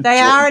they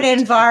are an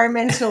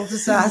environmental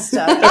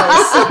disaster.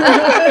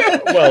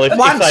 Well,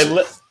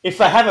 Once- if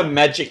they have a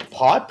magic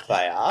pipe,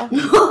 they are.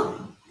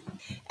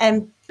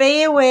 And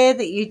be aware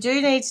that you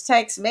do need to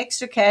take some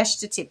extra cash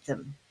to tip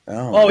them.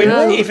 Oh,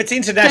 if it's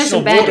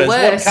international Bad to waters,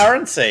 what worse.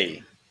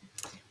 currency?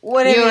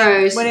 Whatever.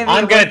 Euros. Whatever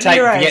I'm going to take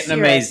Euros,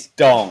 Vietnamese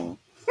dong.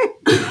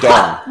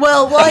 Dong.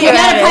 Well, while You're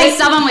you're going to at pay it.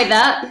 someone with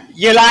that.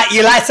 You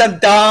like some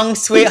dong,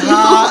 sweetheart?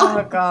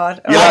 Oh,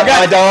 God. You like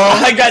my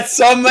dong? I got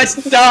so much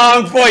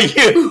dong for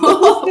you.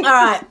 All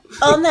right.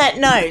 On that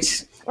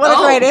note, what a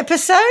Oh. great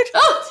episode.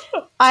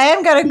 I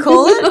am going to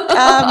call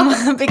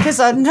it because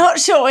I'm not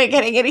sure we're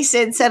getting any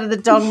sense out of the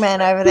dong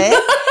man over there.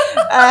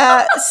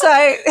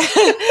 So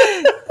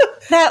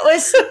that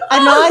was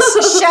a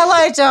nice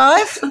shallow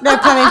dive, no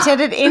pun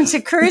intended,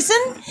 into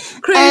cruising.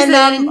 And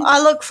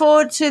I look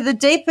forward to the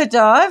deeper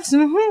dives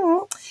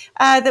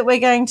that we're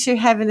going to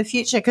have in the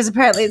future because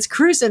apparently it's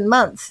cruising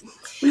month.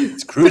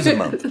 It's cruising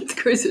month. It's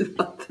cruising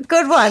month.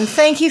 Good one.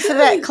 Thank you for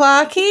that,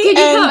 Clarkie. Can you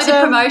come up with a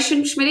And,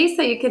 promotion, Schmitty,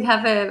 so you can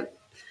have a...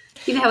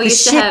 You know how we the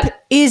used to ship have...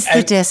 is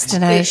the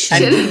destination.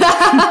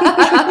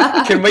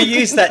 Can we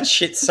use that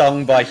shit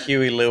song by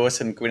Huey Lewis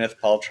and Gwyneth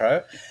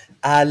Paltrow?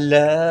 I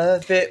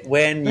love it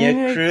when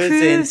you're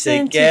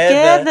cruising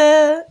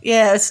together.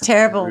 Yeah, it's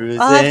terrible.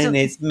 I'll have Cruising to-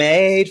 is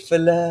made for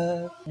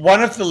love.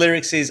 One of the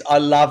lyrics is, I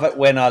love it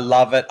when I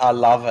love it, I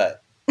love it.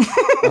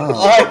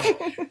 Like,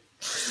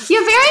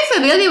 You're very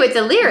familiar with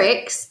the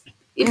lyrics.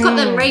 You've got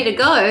them ready to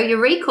go. Your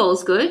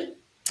recall's good.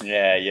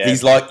 yeah.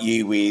 He's like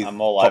you with I'm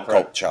all pop over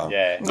it. culture.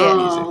 Yeah.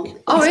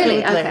 Music. Oh, really?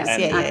 good Okay. lyrics.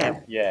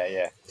 And- Yeah.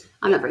 Yeah.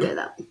 I'm not very good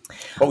at that.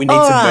 But we need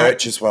All some right.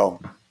 merch as well.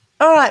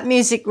 All right,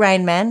 Music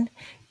Rain Man.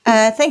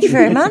 Thank you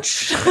very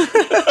much.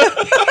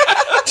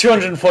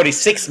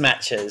 246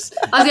 matches.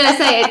 I was going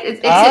to say,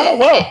 it's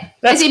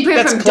That's improved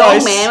that's from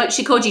close. Dong Man, which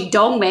she called you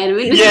Dong Man.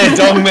 Yeah,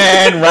 Dong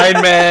Man,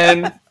 Rain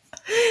Man.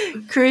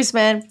 Cruise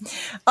Man.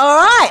 All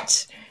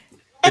right.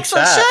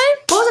 Excellent that. show.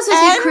 What was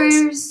I supposed to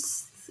And- say?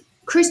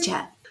 Cruise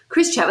chat.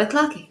 Cruise chat with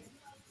Clarky.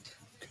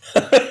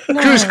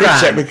 Cruise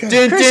crime. with-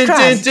 Cruise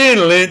crime.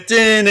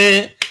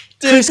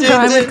 Cruise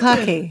Crime with Clarky.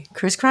 Clarky.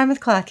 Cruise Crime with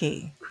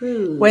Clarky.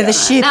 Cruise. Where the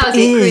ship That was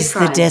it, Cruise is the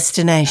Crime.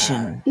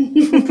 destination.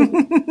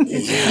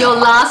 Your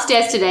last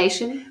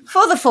destination.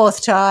 For the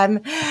fourth time.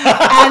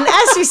 And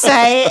as we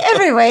say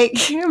every week,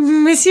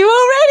 miss you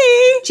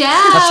already.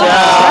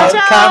 Ciao.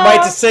 Can't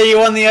wait to see you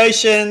on the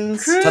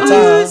oceans.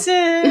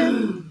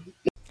 Cruising.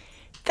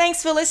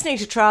 Thanks for listening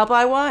to Trial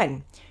by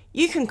Wine.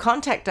 You can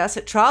contact us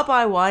at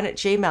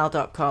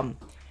trialbywine@gmail.com.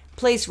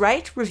 Please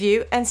rate,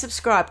 review, and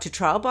subscribe to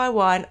Trial by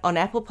Wine on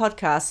Apple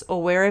Podcasts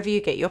or wherever you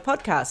get your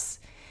podcasts.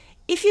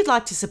 If you'd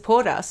like to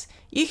support us,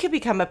 you can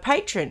become a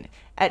patron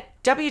at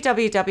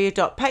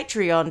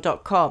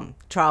www.patreon.com,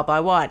 Trial by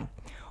Wine,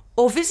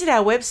 or visit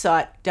our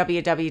website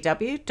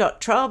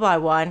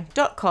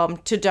www.trialbywine.com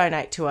to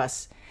donate to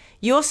us.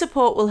 Your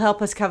support will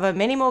help us cover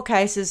many more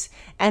cases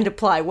and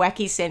apply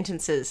wacky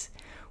sentences.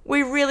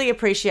 We really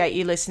appreciate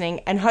you listening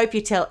and hope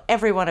you tell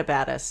everyone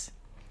about us.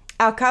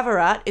 Our cover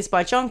art is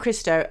by John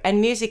Christo and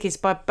music is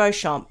by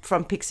Beauchamp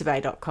from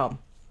Pixabay.com.